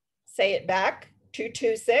 Say it back.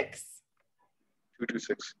 226.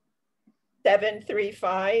 226.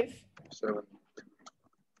 735.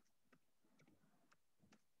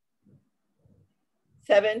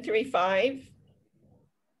 735.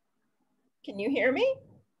 Can you hear me?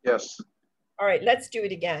 Yes. All right, let's do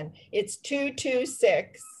it again. It's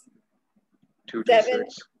 226.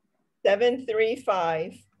 226.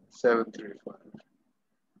 735. 735.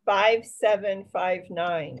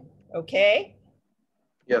 5759. Okay?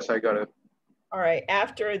 Yes, I got it. All right,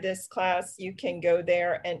 after this class, you can go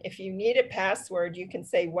there. And if you need a password, you can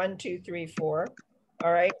say 1, 2, 3, 4.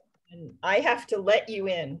 All right. And I have to let you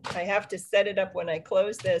in. I have to set it up when I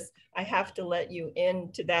close this. I have to let you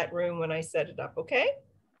into that room when I set it up. Okay.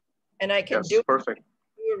 And I can do perfect.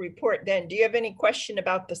 a report then. Do you have any question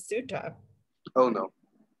about the sutta? Oh, no.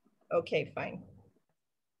 Okay, fine.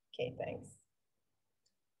 Okay, thanks.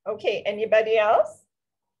 Okay, anybody else?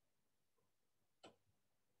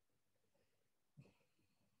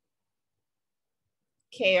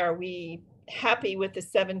 Okay, are we happy with the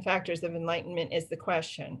 7 factors of enlightenment is the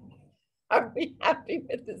question. Are we happy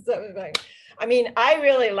with the 7 factors? I mean, I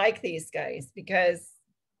really like these guys because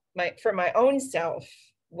for my own self,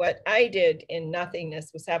 what I did in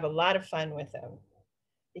nothingness was have a lot of fun with them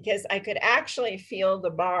because I could actually feel the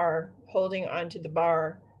bar, holding onto the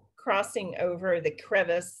bar, crossing over the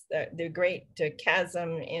crevice, the great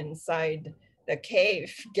chasm inside the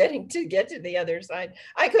cave, get to the other side.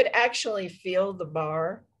 I could actually feel the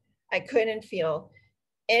bar. I couldn't feel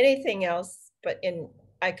anything else, but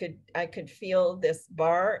I could feel this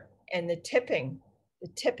bar and the tipping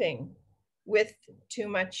with too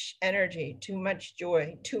much energy, too much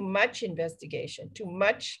joy, too much investigation, too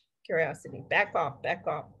much curiosity. Back off,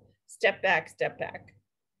 step back,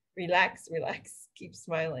 relax, keep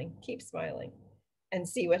smiling, and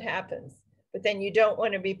see what happens. But then you don't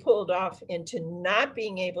want to be pulled off into not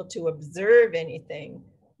being able to observe anything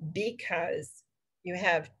because you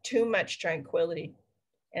have too much tranquility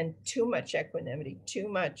and too much equanimity, too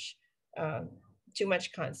much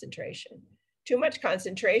concentration. Too much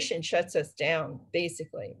concentration shuts us down,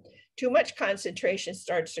 basically. Too much concentration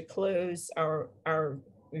starts to close our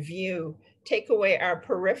view, take away our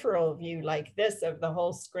peripheral view like this of the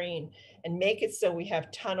whole screen and make it so we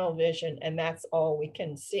have tunnel vision and that's all we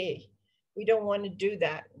can see. We don't want to do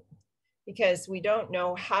that because we don't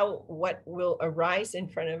know what will arise in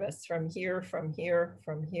front of us from here,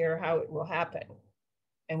 how it will happen.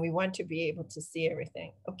 And we want to be able to see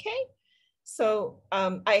everything. Okay, so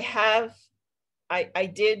I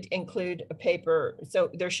did include a paper. So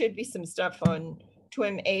there should be some stuff on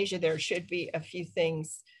TWIM Asia. There should be a few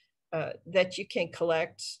things that you can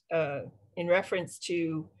collect in reference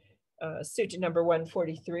to Sutta number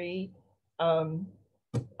 143.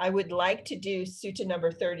 I would like to do Sutta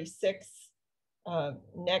number 36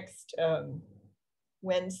 next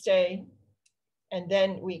Wednesday, and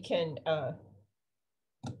then we can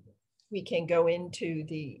go into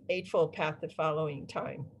the Eightfold Path the following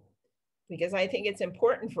time, because I think it's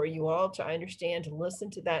important for you all to understand, to listen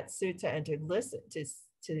to that sutta and to listen to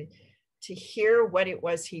hear what it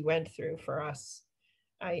was he went through for us.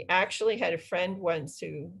 I actually had a friend once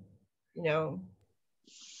who,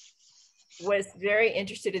 was very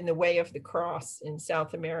interested in the way of the cross in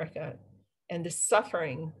South America and the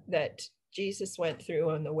suffering that Jesus went through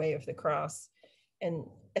on the way of the cross. And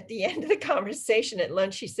at the end of the conversation at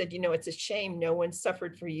lunch, he said, it's a shame no one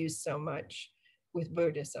suffered for you so much with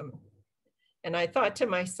Buddhism. And I thought to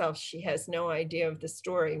myself, she has no idea of the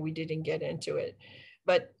story. We didn't get into it.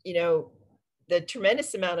 But, the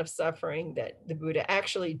tremendous amount of suffering that the Buddha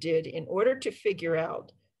actually did in order to figure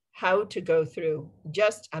out how to go through,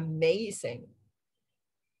 just amazing,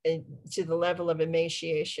 to the level of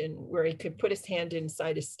emaciation where he could put his hand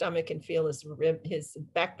inside his stomach and feel his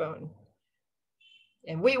backbone.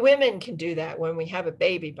 And we women can do that when we have a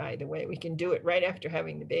baby, by the way. We can do it right after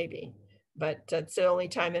having the baby. But that's the only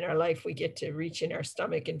time in our life we get to reach in our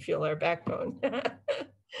stomach and feel our backbone.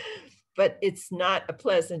 But it's not a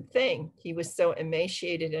pleasant thing. He was so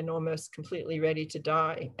emaciated and almost completely ready to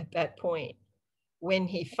die at that point. When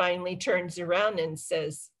he finally turns around and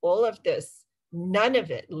says, all of this, none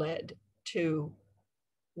of it led to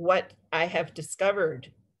what I have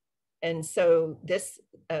discovered. And so this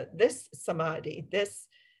samadhi,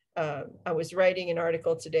 I was writing an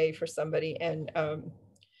article today for somebody, and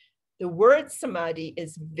the word samadhi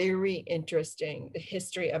is very interesting, the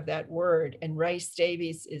history of that word. And Rice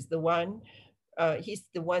Davies is the one, he's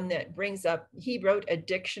the one that brings up, he wrote a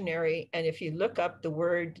dictionary. And if you look up the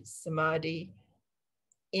word samadhi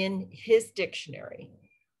in his dictionary,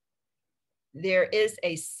 there is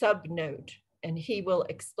a subnote, and he will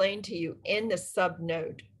explain to you in the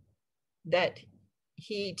subnote that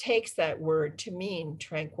he takes that word to mean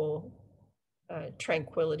tranquility,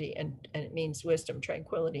 and it means wisdom,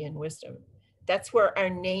 tranquility and wisdom. That's where our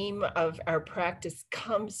name of our practice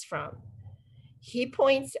comes from. He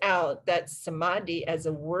points out that samadhi as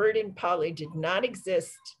a word in Pali did not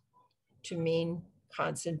exist to mean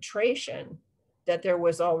concentration, that there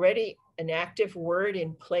was already an active word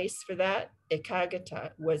in place for that. Ekaggata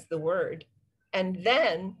was the word. And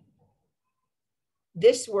then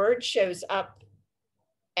this word shows up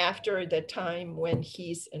after the time when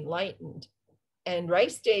he's enlightened. And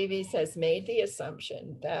Rice Davies has made the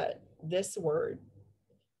assumption that this word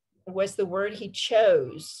was the word he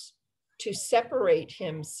chose to separate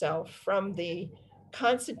himself from the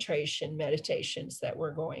concentration meditations that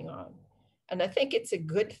were going on. And I think it's a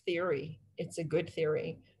good theory. It's a good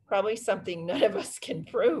theory. Probably something none of us can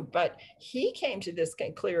prove, but he came to this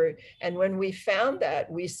conclusion. And when we found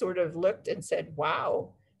that, we sort of looked and said,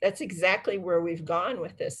 wow, that's exactly where we've gone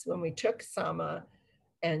with this. When we took Sama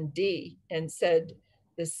and D and said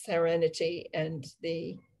the serenity and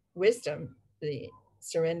the wisdom, the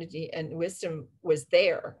serenity and wisdom was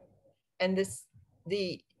there. And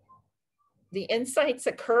the insights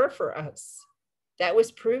occur for us. That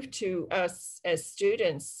was proved to us as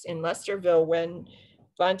students in Lesterville when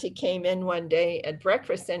Bhante came in one day at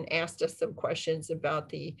breakfast and asked us some questions about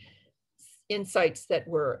the insights that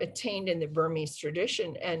were attained in the Burmese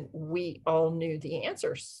tradition, and we all knew the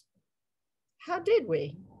answers. How did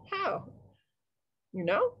we? How? You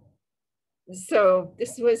know? So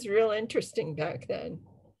this was real interesting back then.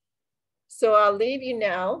 So I'll leave you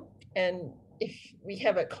now, and if we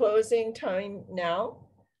have a closing time now,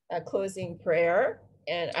 a closing prayer,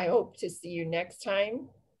 and I hope to see you next time.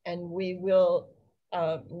 And we will,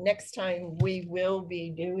 next time we will be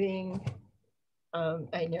doing,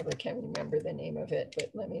 I never can remember the name of it,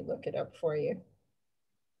 but let me look it up for you.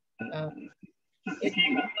 It's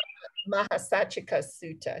Mahasachika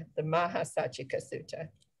Sutta, the Mahasachika Sutta,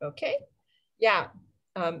 okay? Yeah,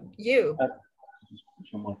 you.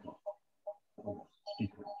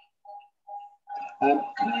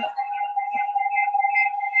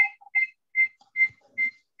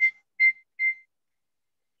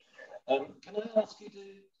 Can I ask you to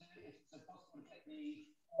if it's possible to get the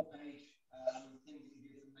 4-page things you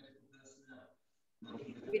give from medical personnel?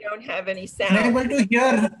 We don't have any sound. Unable to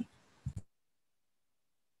hear.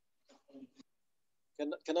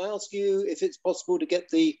 Can I ask you if it's possible to get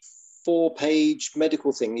the 4-page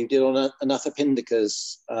medical thing you did on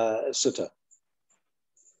Anathapindika's sutta?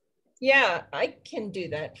 Yeah, I can do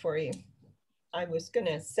that for you. I was going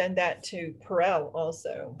to send that to Perel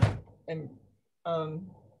also. And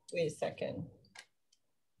wait a second.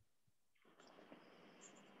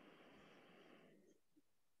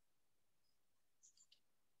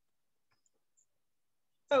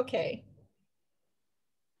 Okay.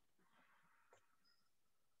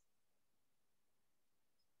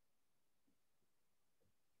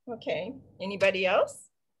 Okay. Anybody else?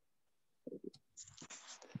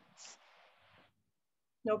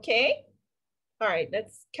 Okay. All right,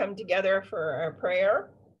 let's come together for our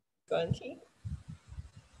prayer. Khanti.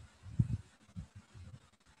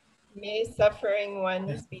 May suffering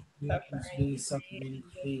ones be suffering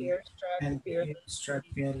free, and fear-struck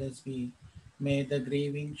fearless be. May the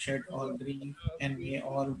grieving shed all grief, and may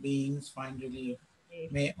all beings find relief.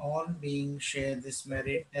 May all beings share this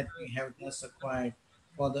merit that we have thus acquired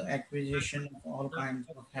for the acquisition of all kinds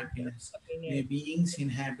of happiness. May beings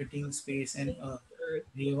inhabiting space and earth,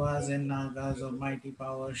 Devas and Nagas of mighty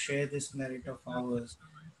power, share this merit of ours.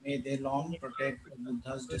 May they long protect the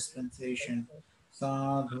Buddha's dispensation.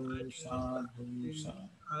 Sadhu, sadhu, sadhu.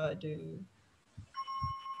 Sadhu.